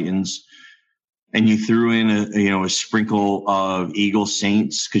and Titans and you threw in a sprinkle of Eagles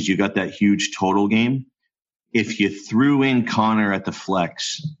Saints because you got that huge total game, if you threw in Connor at the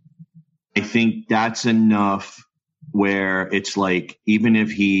flex, I think that's enough where it's like, even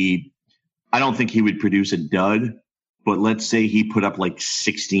if I don't think he would produce a dud, but let's say he put up like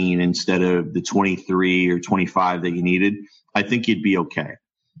 16 instead of the 23 or 25 that you needed, I think you'd be okay.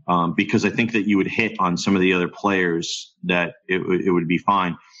 Because I think that you would hit on some of the other players that it would be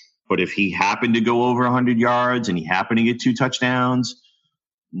fine. But if he happened to go over 100 yards and he happened to get 2 touchdowns,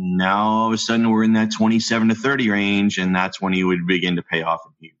 now all of a sudden we're in that 27 to 30 range, and that's when he would begin to pay off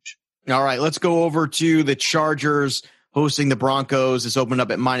and huge. All right, let's go over to the Chargers hosting the Broncos. It's opened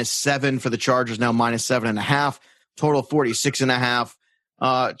up at -7 for the Chargers, now -7.5. Total 46.5.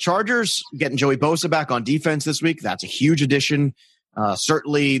 Chargers getting Joey Bosa back on defense this week. That's a huge addition.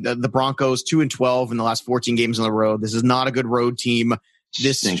 Certainly the Broncos 2-12 in the last 14 games on the road. This is not a good road team.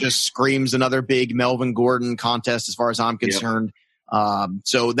 This just screams another big Melvin Gordon contest as far as I'm concerned. Yep.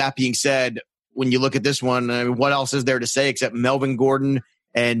 So that being said, when you look at this one, what else is there to say except Melvin Gordon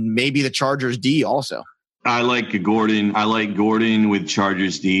and maybe the Chargers D also? I like Gordon. I like Gordon with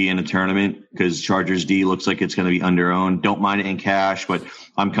Chargers D in a tournament because Chargers D looks like it's going to be under-owned. Don't mind it in cash, but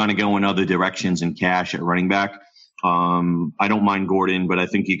I'm kind of going other directions in cash at running back. I don't mind Gordon, but I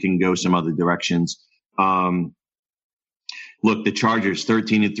think you can go some other directions. Look, the Chargers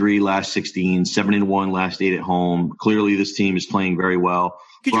 13-3 last 16, 7-1 last 8 at home. Clearly, this team is playing very well.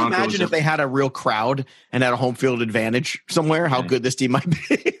 Could you imagine if they had a real crowd and had a home field advantage somewhere? How good this team might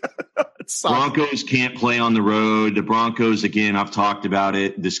be. Broncos can't play on the road. The Broncos, again, I've talked about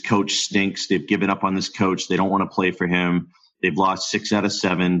it. This coach stinks. They've given up on this coach. They don't want to play for him. They've lost 6 out of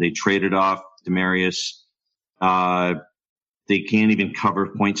 7. They traded off Demaryius. They can't even cover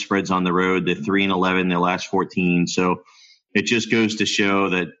point spreads on the road. They're 3-11 their last 14. So it just goes to show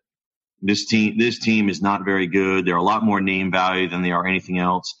that this team is not very good. They're a lot more name value than they are anything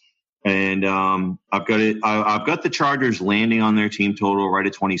else. And I've got the Chargers landing on their team total right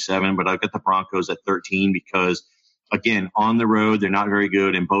at 27, but I've got the Broncos at 13 because, again, on the road, they're not very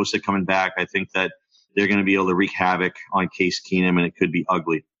good. And Bosa coming back, I think that they're going to be able to wreak havoc on Case Keenum, and it could be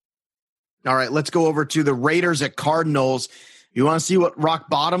ugly. All right, let's go over to the Raiders at Cardinals. You want to see what rock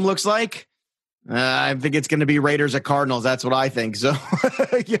bottom looks like? I think it's going to be Raiders at Cardinals. That's what I think. So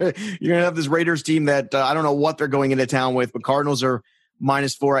you're going to have this Raiders team that I don't know what they're going into town with, but Cardinals are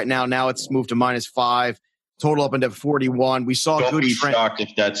 -4 right now. Now it's moved to -5. Total up into 41. We saw Don't be shocked if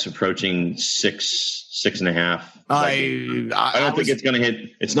that's approaching 6.5. I don't think it's going to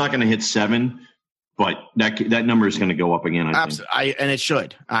hit. It's not going to hit 7. But that number is going to go up again. Absolutely, and it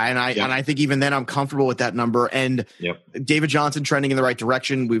should. And I think even then I'm comfortable with that number. And David Johnson trending in the right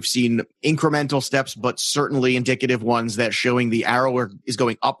direction. We've seen incremental steps, but certainly indicative ones that showing the arrow is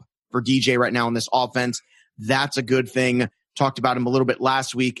going up for DJ right now in this offense. That's a good thing. Talked about him a little bit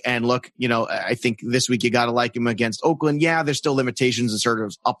last week. And look, I think this week you got to like him against Oakland. Yeah, there's still limitations and sort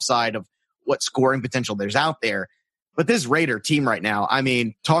of upside of what scoring potential there's out there. But this Raider team right now, I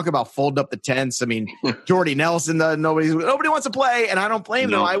mean, talk about fold up the tents. I mean, Jordy Nelson, nobody wants to play, and I don't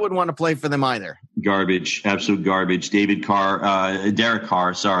blame them. I wouldn't want to play for them either. Garbage, absolute garbage. Derek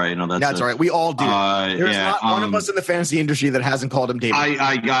Carr. Sorry, that's all right. We all do. There's not one of us in the fantasy industry that hasn't called him David.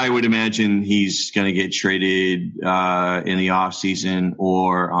 I would imagine he's going to get traded in the offseason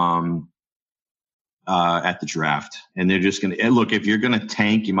or at the draft, and they're just going to look. If you're going to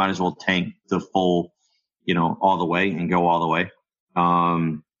tank, you might as well tank the full. All the way and go all the way.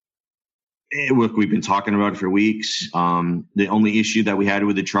 Look, we've been talking about it for weeks. The only issue that we had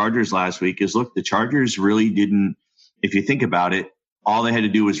with the Chargers last week is, look, the Chargers really didn't, if you think about it, all they had to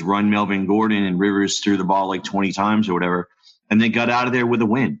do was run Melvin Gordon and Rivers threw the ball like 20 times or whatever, and they got out of there with a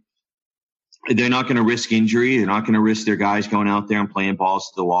win. They're not going to risk injury. They're not going to risk their guys going out there and playing balls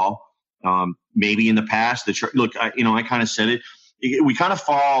to the wall. Maybe in the past, I kind of said it. We kind of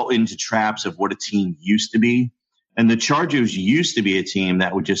fall into traps of what a team used to be. And the Chargers used to be a team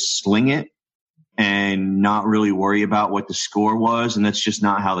that would just sling it and not really worry about what the score was. And that's just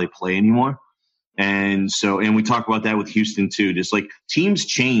not how they play anymore. And we talk about that with Houston too. Just like teams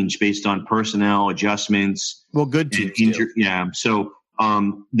change based on personnel adjustments. Well, good teams. Yeah. So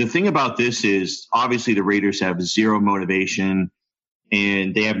the thing about this is obviously the Raiders have zero motivation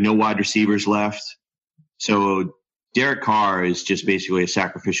and they have no wide receivers left. So Derek Carr is just basically a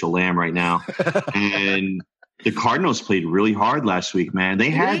sacrificial lamb right now. And the Cardinals played really hard last week, man.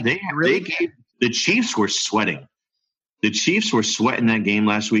 The Chiefs were sweating. The Chiefs were sweating that game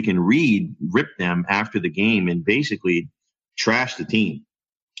last week, and Reed ripped them after the game and basically trashed the team.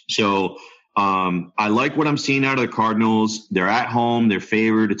 So I like what I'm seeing out of the Cardinals. They're at home. They're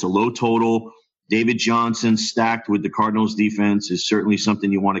favored. It's a low total. David Johnson stacked with the Cardinals defense is certainly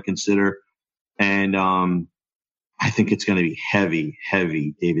something you want to consider. And I think it's going to be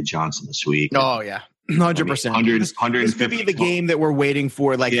heavy David Johnson this week. Oh, yeah. 100%. This could be the game that we're waiting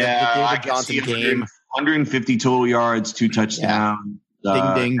for, like the David Johnson game. 150 total yards, 2 touchdowns.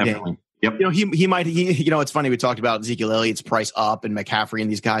 Ding. Yep. He might. It's funny. We talked about Ezekiel Elliott's price up and McCaffrey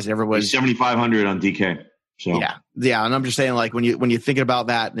and these guys, and everybody's 7,500 on DK. So yeah. And I'm just saying, like when you're thinking about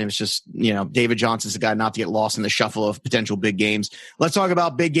that, and it's just David Johnson's the guy not to get lost in the shuffle of potential big games. Let's talk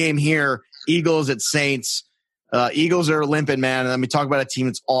about big game here. Eagles at Saints. Eagles are limping, man. And let me talk about a team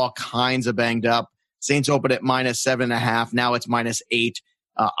that's all kinds of banged up. Saints opened at -7.5. Now it's -8.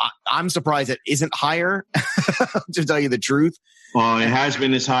 I'm surprised it isn't higher, to tell you the truth. Well, it has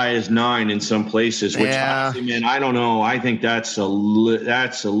been as high as 9 in some places, which, man, I don't know. I think that's a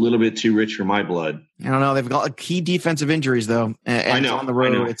little bit too rich for my blood. I don't know. They've got key defensive injuries, though. And I know. on the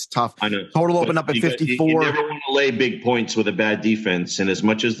road, it's tough. I know. Total opened up at 54. You never want to lay big points with a bad defense. And as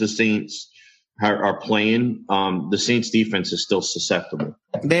much as the Saints are playing, the Saints defense is still susceptible.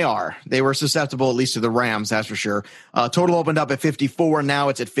 They are. They were susceptible, at least to the Rams, that's for sure. Total opened up at 54. Now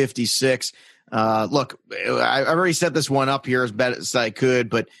it's at 56. Look, I've already set this one up here as best as I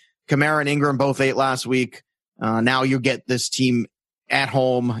could, but Kamara and Ingram both ate last week. Now you get this team at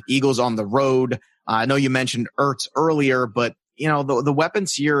home, Eagles on the road. I know you mentioned Ertz earlier, but the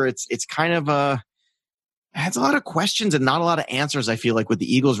weapons here, it's kind of has a lot of questions and not a lot of answers, I feel like, with the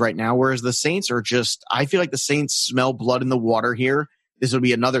Eagles right now, whereas the Saints are I feel like the Saints smell blood in the water here. This will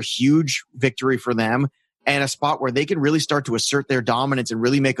be another huge victory for them and a spot where they can really start to assert their dominance and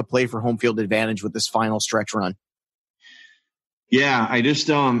really make a play for home field advantage with this final stretch run. Yeah, I just,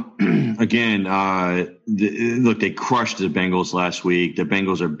 again, look, they crushed the Bengals last week. The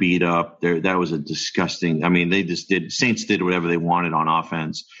Bengals are beat up. That was a disgusting, Saints did whatever they wanted on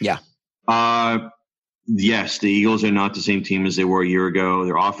offense. Yeah. Yes, the Eagles are not the same team as they were a year ago.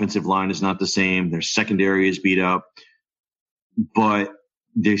 Their offensive line is not the same. Their secondary is beat up. But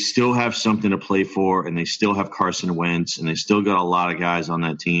they still have something to play for, and they still have Carson Wentz, and they still got a lot of guys on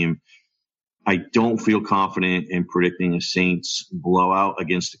that team. I don't feel confident in predicting a Saints blowout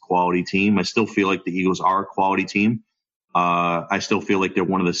against a quality team. I still feel like the Eagles are a quality team. I still feel like they're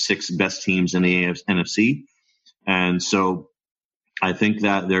one of the 6 best teams in the NFC. And so I think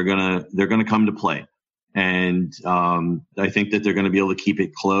that they're gonna come to play. And I think that they're going to be able to keep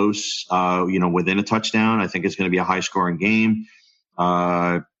it close, within a touchdown. I think it's going to be a high-scoring game.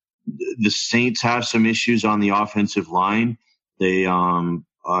 The Saints have some issues on the offensive line. Teron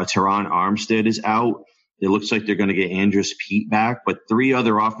Armstead is out. It looks like they're going to get Andrus Peat back, but 3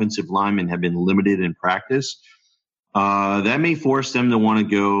 other offensive linemen have been limited in practice. That may force them to want to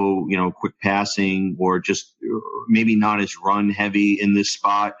go, quick passing or just maybe not as run-heavy in this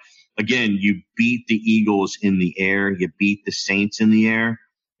spot. Again, you beat the Eagles in the air. You beat the Saints in the air.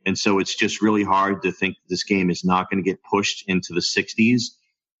 And so it's just really hard to think this game is not going to get pushed into the 60s.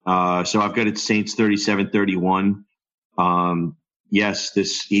 So I've got it Saints 37-31. Yes,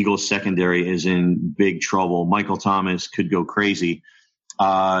 this Eagles secondary is in big trouble. Michael Thomas could go crazy.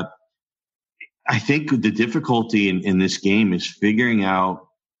 I think the difficulty in this game is figuring out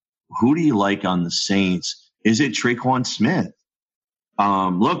who do you like on the Saints. Is it Tre'Quan Smith?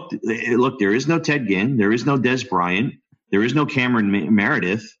 Look, there is no Ted Ginn. There is no Des Bryant. There is no Cameron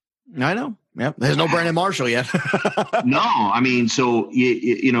Meredith. I know. Yep. There's no Brandon Marshall yet. No, so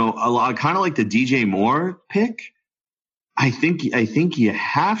a lot, kind of like the DJ Moore pick. I think you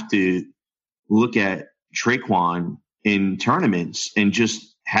have to look at Tre'Quan in tournaments and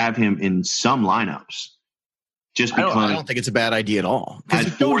just have him in some lineups. Just because I don't think it's a bad idea at all. At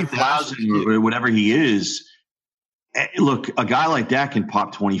 4,000 or whatever he is. Look, a guy like that can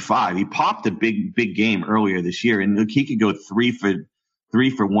pop 25. He popped a big game earlier this year, and look, he could go 3 for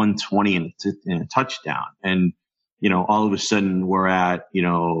 120 in a touchdown. And all of a sudden we're at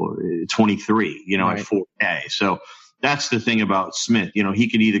 23. Right. At 4K. So that's the thing about Smith. He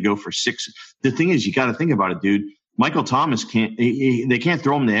could either go for 6. The thing is, you got to think about it, dude. Michael Thomas they can't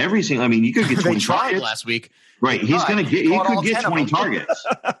throw him to every single. I mean, you could get 20 they tried targets last week. Right. He could get 20 targets.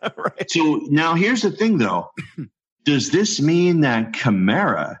 Right. So now here's the thing, though. Does this mean that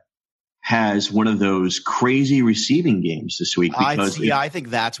Kamara has one of those crazy receiving games this week? Because I think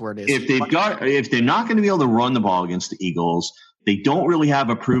that's where it is. If they're not going to be able to run the ball against the Eagles, they don't really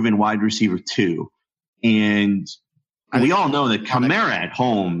have a proven wide receiver too. And we all know that Kamara at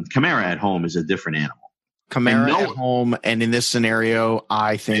home is a different animal. Kamara at home, and in this scenario,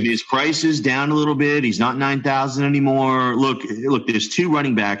 I think and his price is down a little bit. He's not 9,000 anymore. Look, there's two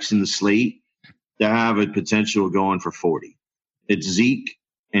running backs in the slate that have a potential going for 40. It's Zeke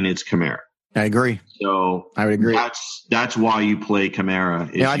and it's Kamara. I agree. So I would agree. That's why you play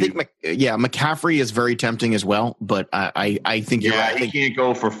Kamara. Yeah, I think McCaffrey is very tempting as well, but I think you're right. He can't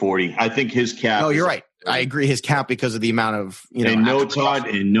go for 40. I think his cap. No, you're right. I agree. His cap because of the amount of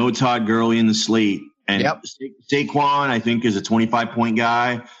and no Todd Gurley in the slate. And Saquon, I think, is a 25-point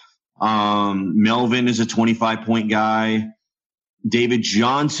guy. Melvin is a 25-point guy. David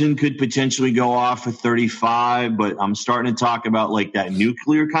Johnson could potentially go off for 35, but I'm starting to talk about like that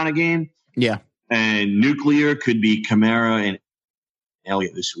nuclear kind of game. Yeah. And nuclear could be Kamara and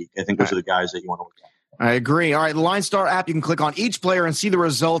Elliott this week. I think those are the guys that you want to look at. I agree. All right, the Line Star app, you can click on each player and see the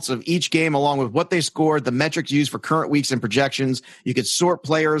results of each game along with what they scored, the metrics used for current weeks and projections. You could sort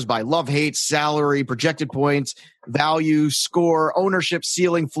players by love, hate, salary, projected points, value, score, ownership,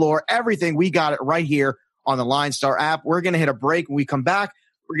 ceiling, floor, everything. We got it right here on the Line Star app. We're going to hit a break. When we come back,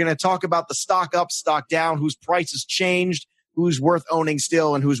 we're going to talk about the stock up, stock down, whose price has changed, who's worth owning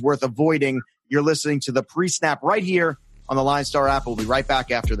still, and who's worth avoiding. You're listening to the Pre-Snap right here on the Line Star app. We'll be right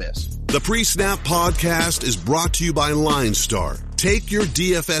back after this. The Pre-Snap podcast is brought to you by Line Star. Take your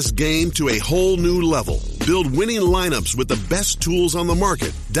DFS game to a whole new level. Build winning lineups with the best tools on the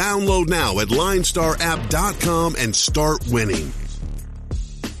market. Download now at linestarapp.com and start winning.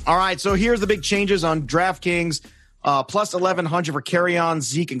 All right, so here's the big changes on DraftKings. Plus 1,100 for Kerryon,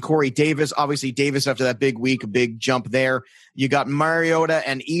 Zeke, and Corey Davis. Obviously, Davis after that big week, a big jump there. You got Mariota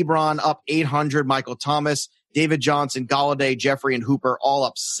and Ebron up 800. Michael Thomas, David Johnson, Golladay, Jeffrey, and Hooper all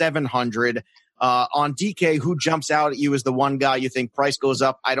up 700. On DK, who jumps out at you as the one guy you think price goes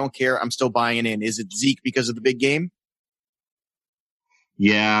up? I don't care. I'm still buying it in. Is it Zeke because of the big game?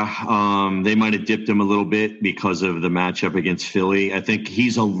 Yeah, they might have dipped him a little bit because of the matchup against Philly. I think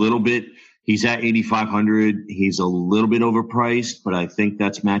he's at 8,500. He's a little bit overpriced, but I think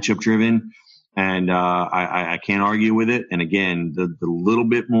that's matchup driven. And I can't argue with it. And again, the little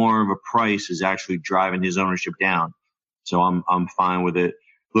bit more of a price is actually driving his ownership down. So I'm fine with it.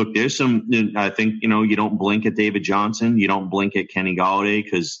 Look, there's I think, you don't blink at David Johnson. You don't blink at Kenny Golladay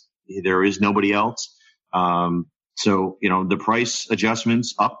because there is nobody else. So, the price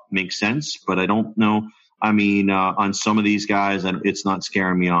adjustments up makes sense, but I don't know. I mean, on some of these guys, it's not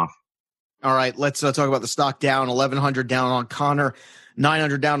scaring me off. All right, let's talk about the stock down. 1,100 down on Connor,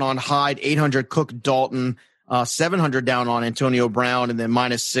 900 down on Hyde, 800 Cook Dalton, 700 down on Antonio Brown, and then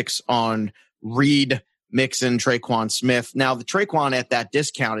 -6 on Reed, Mixon, Traquan Smith. Now, the Traquan at that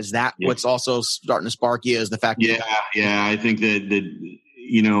discount, is that what's also starting to spark you? Is the fact Yeah, I think that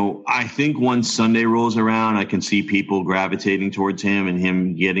I think once Sunday rolls around, I can see people gravitating towards him and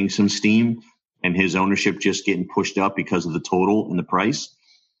him getting some steam and his ownership just getting pushed up because of the total and the price.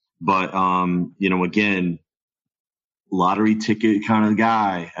 But, again, lottery ticket kind of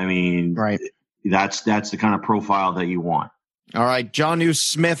guy. I mean, right. That's the kind of profile that you want. All right. Jonnu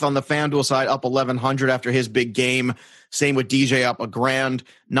Smith on the FanDuel side up 1,100 after his big game. Same with DJ up $1,000,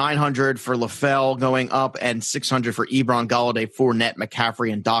 900 for LaFell going up, and 600 for Ebron, Golladay, Fournette,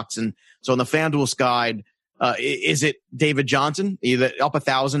 McCaffrey, and Doxson. So on the FanDuel side, is it David Johnson? Either up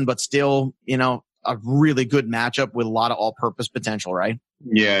 1,000, but still, a really good matchup with a lot of all-purpose potential, right?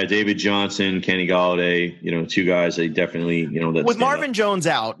 Yeah, David Johnson, Kenny Golladay, two guys they definitely, that with Marvin Jones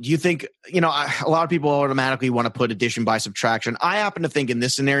out, do you think, a lot of people automatically want to put addition by subtraction. I happen to think in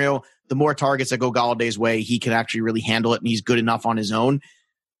this scenario, the more targets that go Galladay's way, he can actually really handle it, and he's good enough on his own.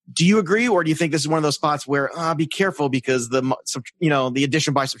 Do you agree, or do you think this is one of those spots where be careful because the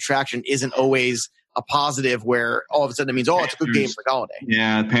addition by subtraction isn't always a positive where all of a sudden it means, it's a good game for Golladay.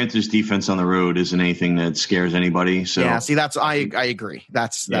 Yeah, Panthers defense on the road isn't anything that scares anybody. So yeah, see, I agree.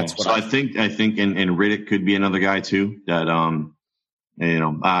 That's what so I think, and Riddick could be another guy too that,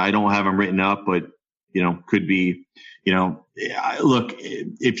 I don't have him written up, but, could be, look,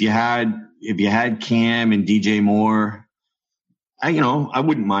 if you had Cam and DJ Moore, I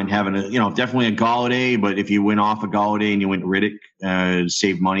wouldn't mind having definitely a Golladay, but if you went off a Golladay and you went Riddick,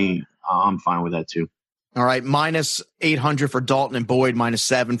 save money, I'm fine with that too. All right. -800 for Dalton and Boyd,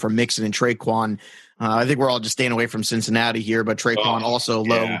 -7 for Mixon and Traquan. I think we're all just staying away from Cincinnati here, but Traquan also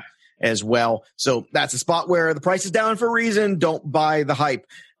low as well. So that's a spot where the price is down for a reason. Don't buy the hype.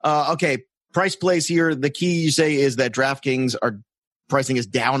 Okay, price plays here. The key you say is that DraftKings pricing is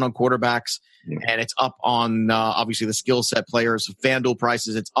down on quarterbacks, and it's up on obviously the skill set players. FanDuel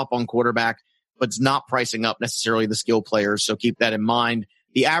prices, it's up on quarterback, but it's not pricing up necessarily the skill players. So keep that in mind.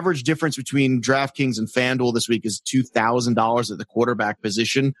 The average difference between DraftKings and FanDuel this week is $2,000 at the quarterback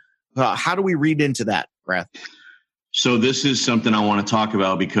position. How do we read into that, Brad? So this is something I want to talk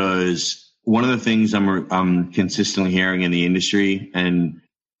about because one of the things I'm consistently hearing in the industry, and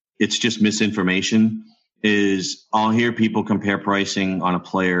it's just misinformation, is I'll hear people compare pricing on a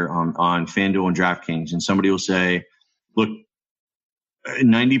player on FanDuel and DraftKings, and somebody will say, look,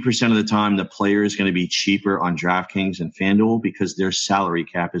 90% of the time the player is going to be cheaper on DraftKings and FanDuel because their salary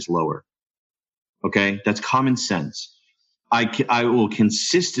cap is lower. Okay? That's common sense. I will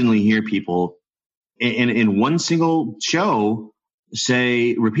consistently hear people in one single show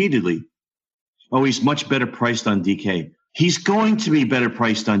say repeatedly, oh, he's much better priced on DK. He's going to be better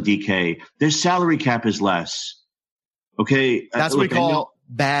priced on DK. Their salary cap is less. Okay. That's what we call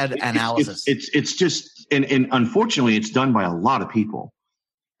bad analysis. It's just, and unfortunately it's done by a lot of people.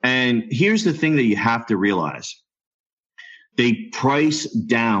 And here's the thing that you have to realize. They price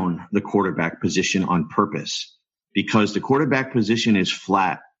down the quarterback position on purpose because the quarterback position is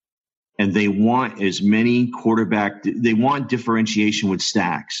flat and they want as many they want differentiation with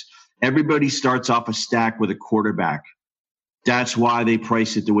stacks. Everybody starts off a stack with a quarterback. That's why they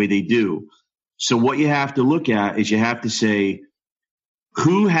price it the way they do. So what you have to look at is you have to say,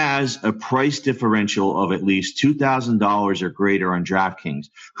 who has a price differential of at least $2,000 or greater on DraftKings?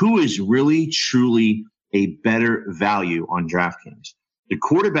 Who is really, truly a better value on DraftKings? The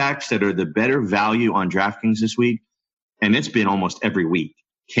quarterbacks that are the better value on DraftKings this week, and it's been almost every week,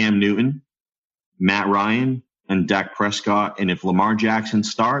 Cam Newton, Matt Ryan, and Dak Prescott. And if Lamar Jackson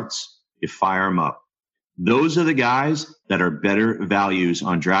starts, you fire him up. Those are the guys that are better values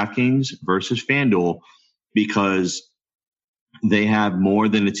on DraftKings versus FanDuel because they have more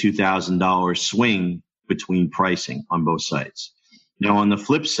than a $2,000 swing between pricing on both sites. Now, on the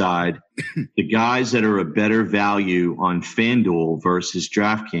flip side, the guys that are a better value on FanDuel versus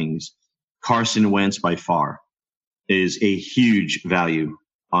DraftKings, Carson Wentz by far is a huge value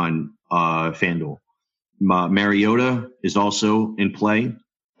on FanDuel. Mariota is also in play,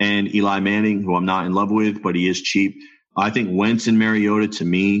 and Eli Manning, who I'm not in love with, but he is cheap. I think Wentz and Mariota, to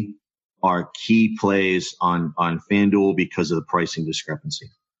me, are key plays on FanDuel because of the pricing discrepancy.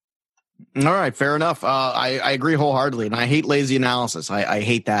 All right, fair enough. I agree wholeheartedly, and I hate lazy analysis. I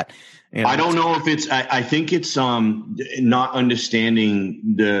hate that. You know, I don't know if it's. I think it's not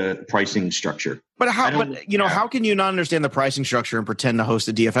understanding the pricing structure. But how? But you know, how can you not understand the pricing structure and pretend to host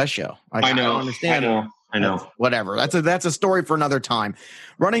a DFS show? I know. I don't understand. I know. Whatever. That's a story for another time.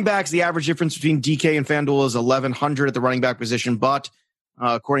 Running backs, the average difference between DK and FanDuel is 1,100 at the running back position, but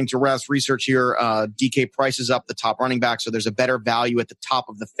according to Rath's research here, DK prices up the top running back, so there's a better value at the top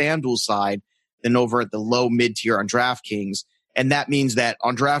of the FanDuel side than over at the low mid-tier on DraftKings. And that means that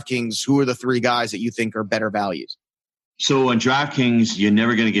on DraftKings, who are the three guys that you think are better values? So on DraftKings, you're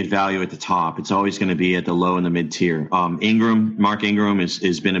never going to get value at the top. It's always going to be at the low and the mid-tier. Mark Ingram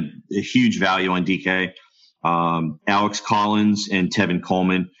has been a huge value on DK. Alex Collins and Tevin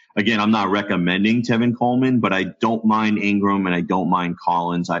Coleman. Again, I'm not recommending Tevin Coleman, but I don't mind Ingram and I don't mind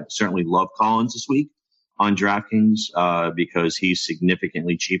Collins. I certainly love Collins this week on DraftKings because he's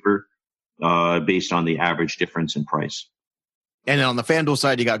significantly cheaper based on the average difference in price. And then on the FanDuel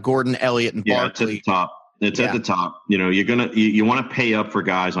side, you got Gordon, Elliott, and Barkley. It's at the top. At the top. You know, you want to pay up for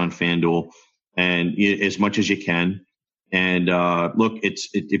guys on FanDuel and as much as you can. And look,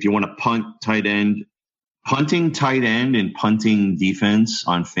 if you want to punt tight end, punting tight end and punting defense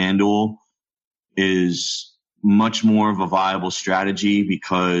on FanDuel is much more of a viable strategy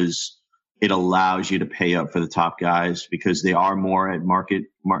because it allows you to pay up for the top guys because they are more at market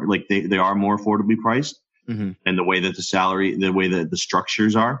like they are more affordably priced. Mm-hmm. And the way that the way that the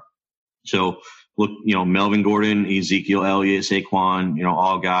structures are. So look, Melvin Gordon, Ezekiel Elliott, Saquon,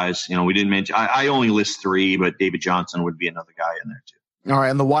 all guys, we didn't mention, I only list three, but David Johnson would be another guy in there too. All right.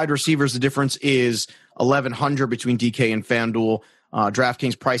 And the wide receivers, the difference is 1,100 between DK and FanDuel.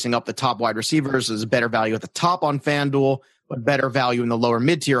 DraftKings pricing up the top wide receivers is a better value at the top on FanDuel, but better value in the lower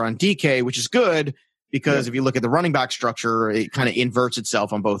mid tier on DK, which is good because if you look at the running back structure, it kind of inverts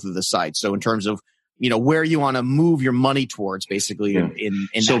itself on both of the sides. So in terms of, where you want to move your money towards basically in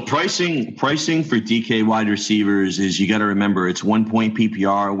so that pricing for DK wide receivers is you got to remember it's 1 point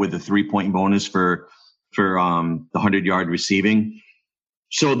PPR with a 3 point bonus for the 100-yard receiving.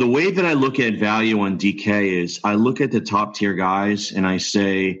 So the way that I look at value on DK is I look at the top tier guys and I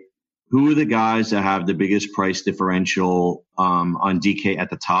say, who are the guys that have the biggest price differential on DK at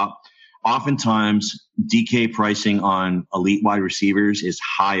the top? Oftentimes, DK pricing on elite wide receivers is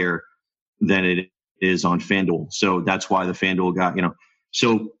higher than it is on FanDuel. So that's why the FanDuel got,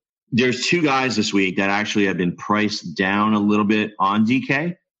 So there's two guys this week that actually have been priced down a little bit on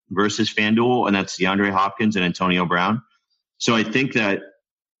DK versus FanDuel, and that's DeAndre Hopkins and Antonio Brown. So I think that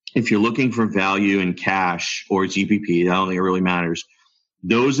if you're looking for value in cash or GPP, I don't think it really matters.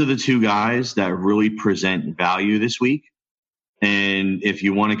 Those are the two guys that really present value this week. And if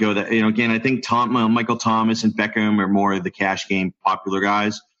you want to go that, again, I think Michael Thomas and Beckham are more of the cash game popular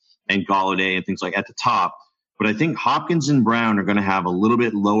guys, and Golladay and things like at the top. But I think Hopkins and Brown are going to have a little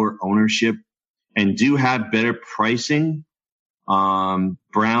bit lower ownership and do have better pricing.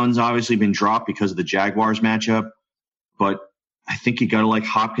 Brown's obviously been dropped because of the Jaguars matchup, but I think you got to like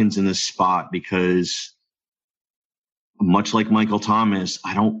Hopkins in this spot because much like Michael Thomas,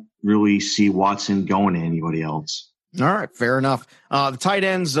 I don't really see Watson going to anybody else. All right, fair enough. The tight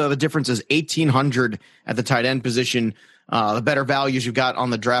ends, the difference is 1,800 at the tight end position. The better values you've got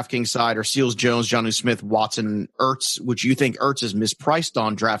on the DraftKings side are Seals Jones, Jonnu Smith, Watson, and Ertz, which you think Ertz is mispriced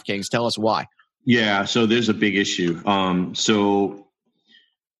on DraftKings. Tell us why. Yeah, so there's a big issue. So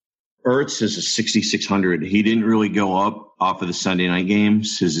Ertz is a 6,600. He didn't really go up off of the Sunday night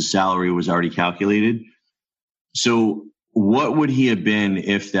games. His salary was already calculated. So what would he have been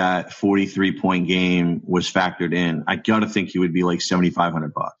if that 43-point game was factored in? I got to think he would be like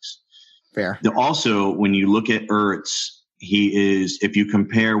 $7,500. Fair. Also, when you look at Ertz, he is, if you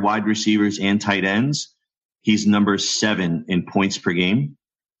compare wide receivers and tight ends, he's number 7 in points per game.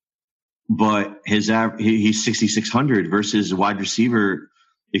 But he's 6,600 versus a wide receiver.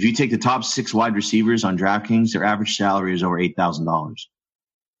 If you take the top 6 wide receivers on DraftKings, their average salary is over $8,000.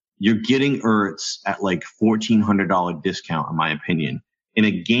 You're getting Ertz at like $1,400 discount, in my opinion, in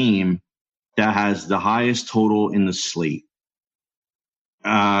a game that has the highest total in the slate.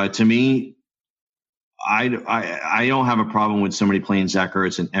 To me, I don't have a problem with somebody playing Zach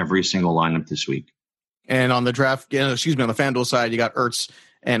Ertz in every single lineup this week. And on the on the FanDuel side, you got Ertz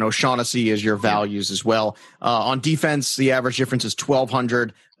and O'Shaughnessy as your values as well. On defense, the average difference is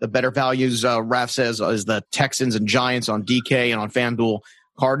 1,200. The better values, Raf says, is the Texans and Giants on DK, and on FanDuel,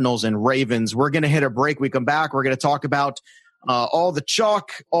 Cardinals and Ravens. We're going to hit a break. We come back. We're going to talk about all the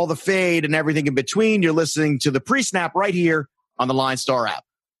chalk, all the fade, and everything in between. You're listening to the Pre-Snap right here on the Line Star app.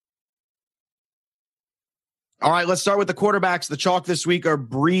 All right, let's start with the quarterbacks. The chalk this week are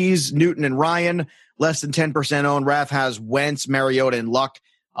Breeze, Newton, and Ryan. Less than 10% owned. Raf has Wentz, Mariota, and Luck.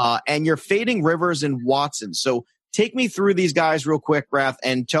 And you're fading Rivers and Watson. So take me through these guys real quick, Raf,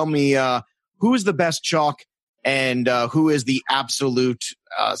 and tell me who is the best chalk and who is the absolute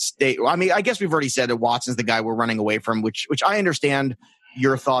state. I mean, I guess we've already said that Watson's the guy we're running away from, which I understand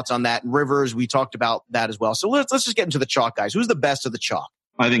your thoughts on that. And Rivers, we talked about that as well. So let's just get into the chalk, guys. Who's the best of the chalk?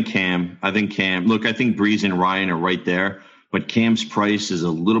 I think Cam. Look, I think Breeze and Ryan are right there, but Cam's price is a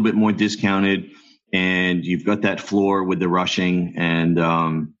little bit more discounted, and you've got that floor with the rushing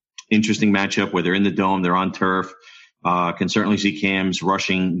and interesting matchup where they're in the dome, they're on turf. Can certainly see Cam's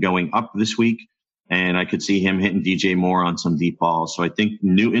rushing going up this week, and I could see him hitting DJ Moore on some deep balls. So I think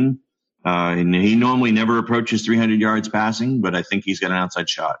Newton, and he normally never approaches 300 yards passing, but I think he's got an outside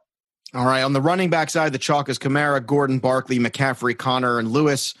shot. All right, on the running back side, the chalk is Kamara, Gordon, Barkley, McCaffrey, Connor, and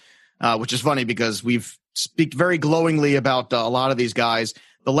Lewis, which is funny because we've speak very glowingly about a lot of these guys.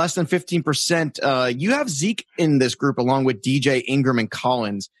 The less than 15%, you have Zeke in this group along with DJ, Ingram, and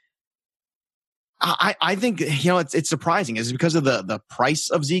Collins. I think, it's surprising. Is it because of the price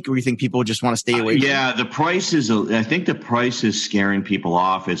of Zeke, or you think people just want to stay away from him? The price is, I think the price is scaring people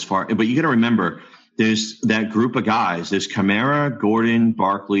off but you got to remember, there's that group of guys. There's Kamara, Gordon,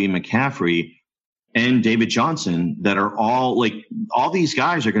 Barkley, McCaffrey, and David Johnson that are all these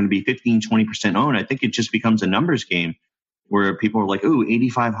guys are going to be 15, 20% owned. I think it just becomes a numbers game where people are like, ooh,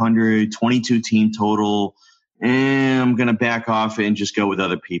 8,500, 22 team total. I'm going to back off and just go with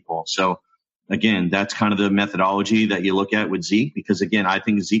other people. So again, that's kind of the methodology that you look at with Zeke, because again, I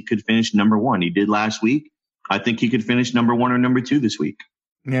think Zeke could finish number 1. He did last week. I think he could finish number 1 or number 2 this week.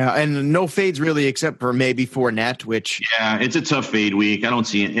 Yeah, and no fades really except for maybe Fournette, which... Yeah, it's a tough fade week. I don't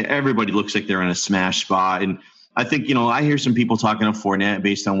see it. Everybody looks like they're in a smash spot. And I think, I hear some people talking of Fournette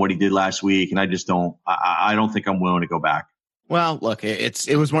based on what he did last week, and I just don't – I don't think I'm willing to go back. Well, look,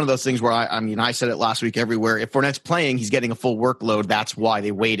 it was one of those things where I said it last week everywhere. If Fournette's playing, he's getting a full workload. That's why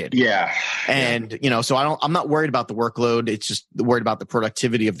they waited. Yeah. And, so I'm not worried about the workload. It's just worried about the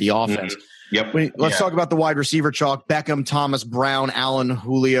productivity of the offense. Yep. Let's talk about the wide receiver chalk. Beckham, Thomas, Brown, Allen,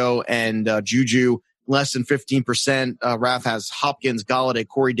 Julio, and Juju. Less than 15%. Raph has Hopkins, Golladay,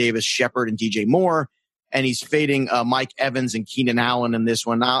 Corey Davis, Shepard, and DJ Moore. And he's fading Mike Evans and Keenan Allen in this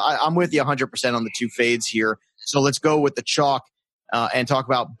one. Now, I'm with you 100% on the two fades here. So let's go with the chalk and talk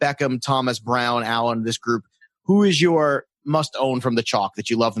about Beckham, Thomas, Brown, Allen, this group. Who is your must-own from the chalk that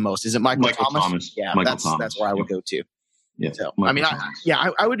you love the most? Is it Michael Thomas? Yeah, that's where I would go to. Yeah. So,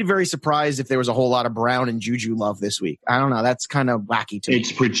 I would be very surprised if there was a whole lot of Brown and Juju love this week. I don't know. That's kind of wacky to me.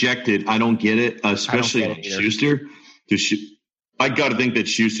 It's projected. I don't get it, especially Schuster. I got to think that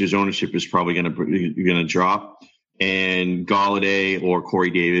Schuster's ownership is probably going to drop, and Golladay or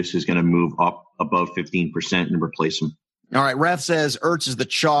Corey Davis is going to move up above 15% and replace him. All right. Ref says Ertz is the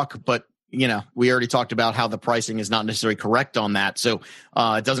chalk, but we already talked about how the pricing is not necessarily correct on that. So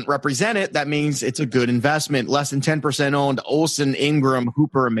it doesn't represent it. That means it's a good investment. Less than 10% owned. Olsen, Ingram,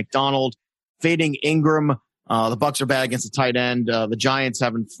 Hooper, and McDonald. Fading Ingram. The Bucs are bad against the tight end. The Giants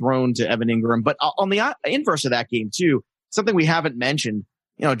haven't thrown to Evan Ingram. But on the inverse of that game, too, something we haven't mentioned,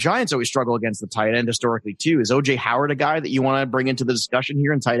 Giants always struggle against the tight end historically, too. Is O.J. Howard a guy that you want to bring into the discussion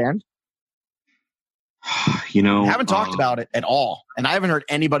here in tight end? We haven't talked about it at all, and I haven't heard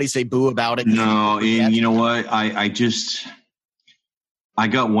anybody say boo about it. No, and you know what? I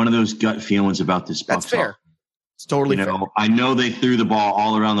got one of those gut feelings about this. That's fair. It's totally fair. I know they threw the ball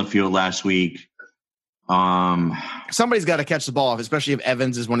all around the field last week. Somebody's got to catch the ball, especially if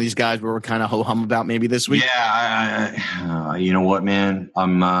Evans is one of these guys where we're kind of ho-hum about maybe this week. Yeah, you know what, man?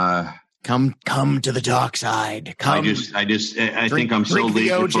 I'm come to the dark side. Come. I think I'm so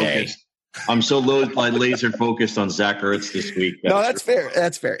laser focused. I'm so laser focused on Zach Ertz this week. That's fair.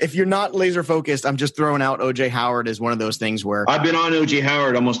 That's fair. If you're not laser focused, I'm just throwing out O.J. Howard as one of those things where I've been on O.J.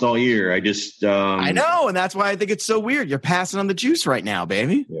 Howard almost all year. I know, and that's why I think it's so weird. You're passing on the juice right now,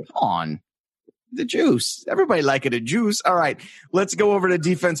 baby. Yeah. Come on. The juice. Everybody like it, a juice. All right, let's go over to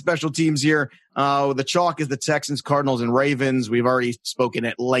defense special teams here. The chalk is the Texans, Cardinals, and Ravens. We've already spoken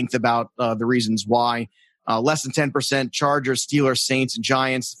at length about the reasons why. Less than 10%, Chargers, Steelers, Saints, and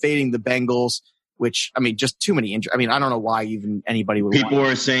Giants. Fading the Bengals, which, just too many injuries. I don't know why even anybody would People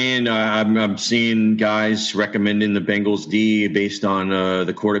are saying, I'm seeing guys recommending the Bengals D based on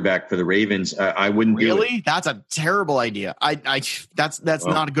the quarterback for the Ravens. I wouldn't really? do it. That's a terrible idea. That's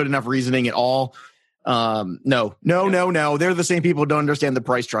not a good enough reasoning at all. No. They're the same people who don't understand the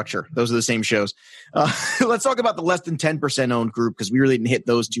price structure. Those are the same shows. Let's talk about the less than 10% owned group because we really didn't hit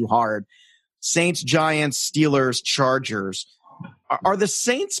those too hard. Saints, Giants, Steelers, Chargers. Are the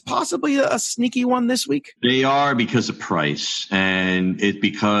Saints possibly a sneaky one this week? They are because of price, and it's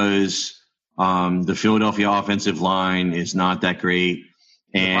because the Philadelphia offensive line is not that great.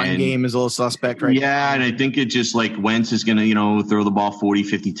 And the run game is a little suspect, right? Yeah, and I think it's just like Wentz is going to, throw the ball 40,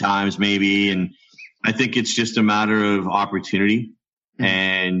 50 times maybe, and I think it's just a matter of opportunity. Mm-hmm.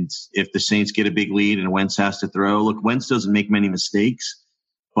 And if the Saints get a big lead and Wentz has to throw, look, Wentz doesn't make many mistakes,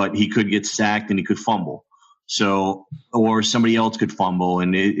 but he could get sacked and he could fumble. So, or somebody else could fumble.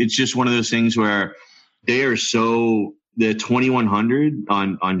 And it's just one of those things where they're 2,100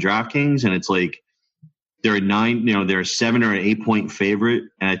 on DraftKings. And it's like, they're a 7 or an 8 point favorite.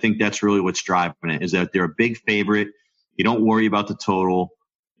 And I think that's really what's driving it, is that they're a big favorite. You don't worry about the total.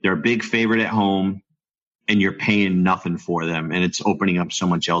 They're a big favorite at home and you're paying nothing for them. And it's opening up so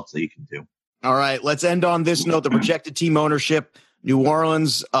much else that you can do. All right. Let's end on this note. The projected team ownership: New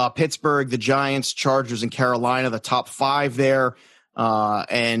Orleans, Pittsburgh, the Giants, Chargers, and Carolina, the top 5 there. But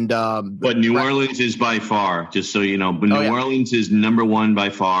New Orleans is by far, just so you know, but New Orleans is number 1 by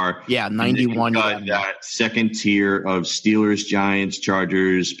far. Yeah, 91. That second tier of Steelers, Giants,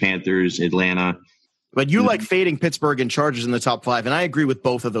 Chargers, Panthers, Atlanta. But you like fading Pittsburgh and Chargers in the top 5, and I agree with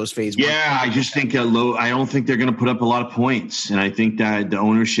both of those phase. Yeah, I just think I don't think they're going to put up a lot of points, and I think that the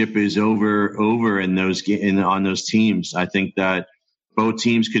ownership is over on those teams. I think that both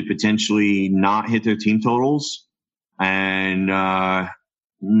teams could potentially not hit their team totals, and not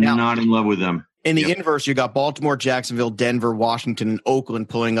in love with them. In the inverse, you got Baltimore, Jacksonville, Denver, Washington, and Oakland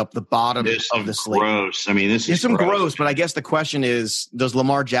pulling up the bottom of the slate. Gross. This is some gross, but I guess the question is, does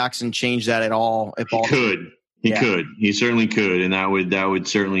Lamar Jackson change that at all? He could. He certainly could, and that would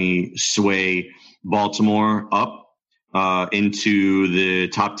certainly sway Baltimore up into the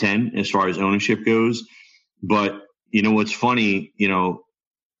top 10 as far as ownership goes. But what's funny?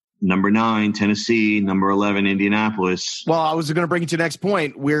 Number 9, Tennessee. Number 11, Indianapolis. Well, I was going to bring you to the next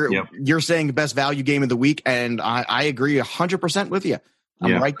point where you're saying the best value game of the week, and I agree 100% with you.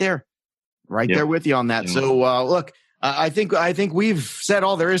 I'm right there with you on that. Yeah. So, look, I think we've said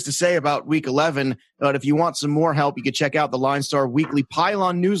all there is to say about Week 11. But if you want some more help, you can check out the Line Star Weekly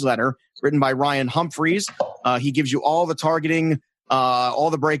Pylon newsletter written by Ryan Humphreys. He gives you all the targeting, all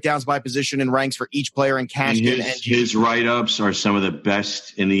the breakdowns by position and ranks for each player in cash. And his write-ups are some of the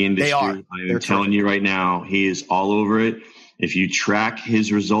best in the industry. They are. I'm telling you right now, he is all over it. If you track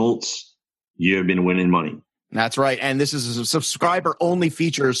his results, you have been winning money. That's right. And this is a subscriber-only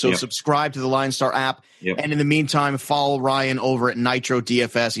feature, so subscribe to the Line Star app. Yep. And in the meantime, follow Ryan over at Nitro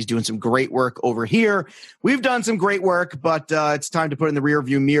DFS. He's doing some great work over here. We've done some great work, but it's time to put in the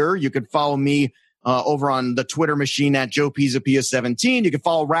rearview mirror. You can follow me over on the Twitter machine at Joe Pisapia17. You can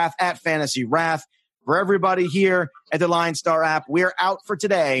follow Raph at Fantasy Raph. For everybody here at the Line Star app, we're out for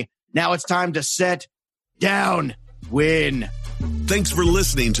today. Now it's time to set, down, win. Thanks for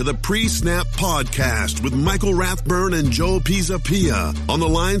listening to the Pre-Snap Podcast with Michael Rathburn and Joe Pisapia on the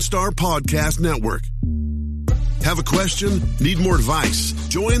Line Star Podcast Network. Have a question? Need more advice?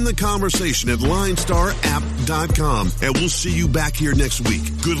 Join the conversation at linestarapp.com, and we'll see you back here next week.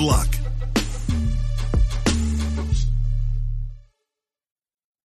 Good luck.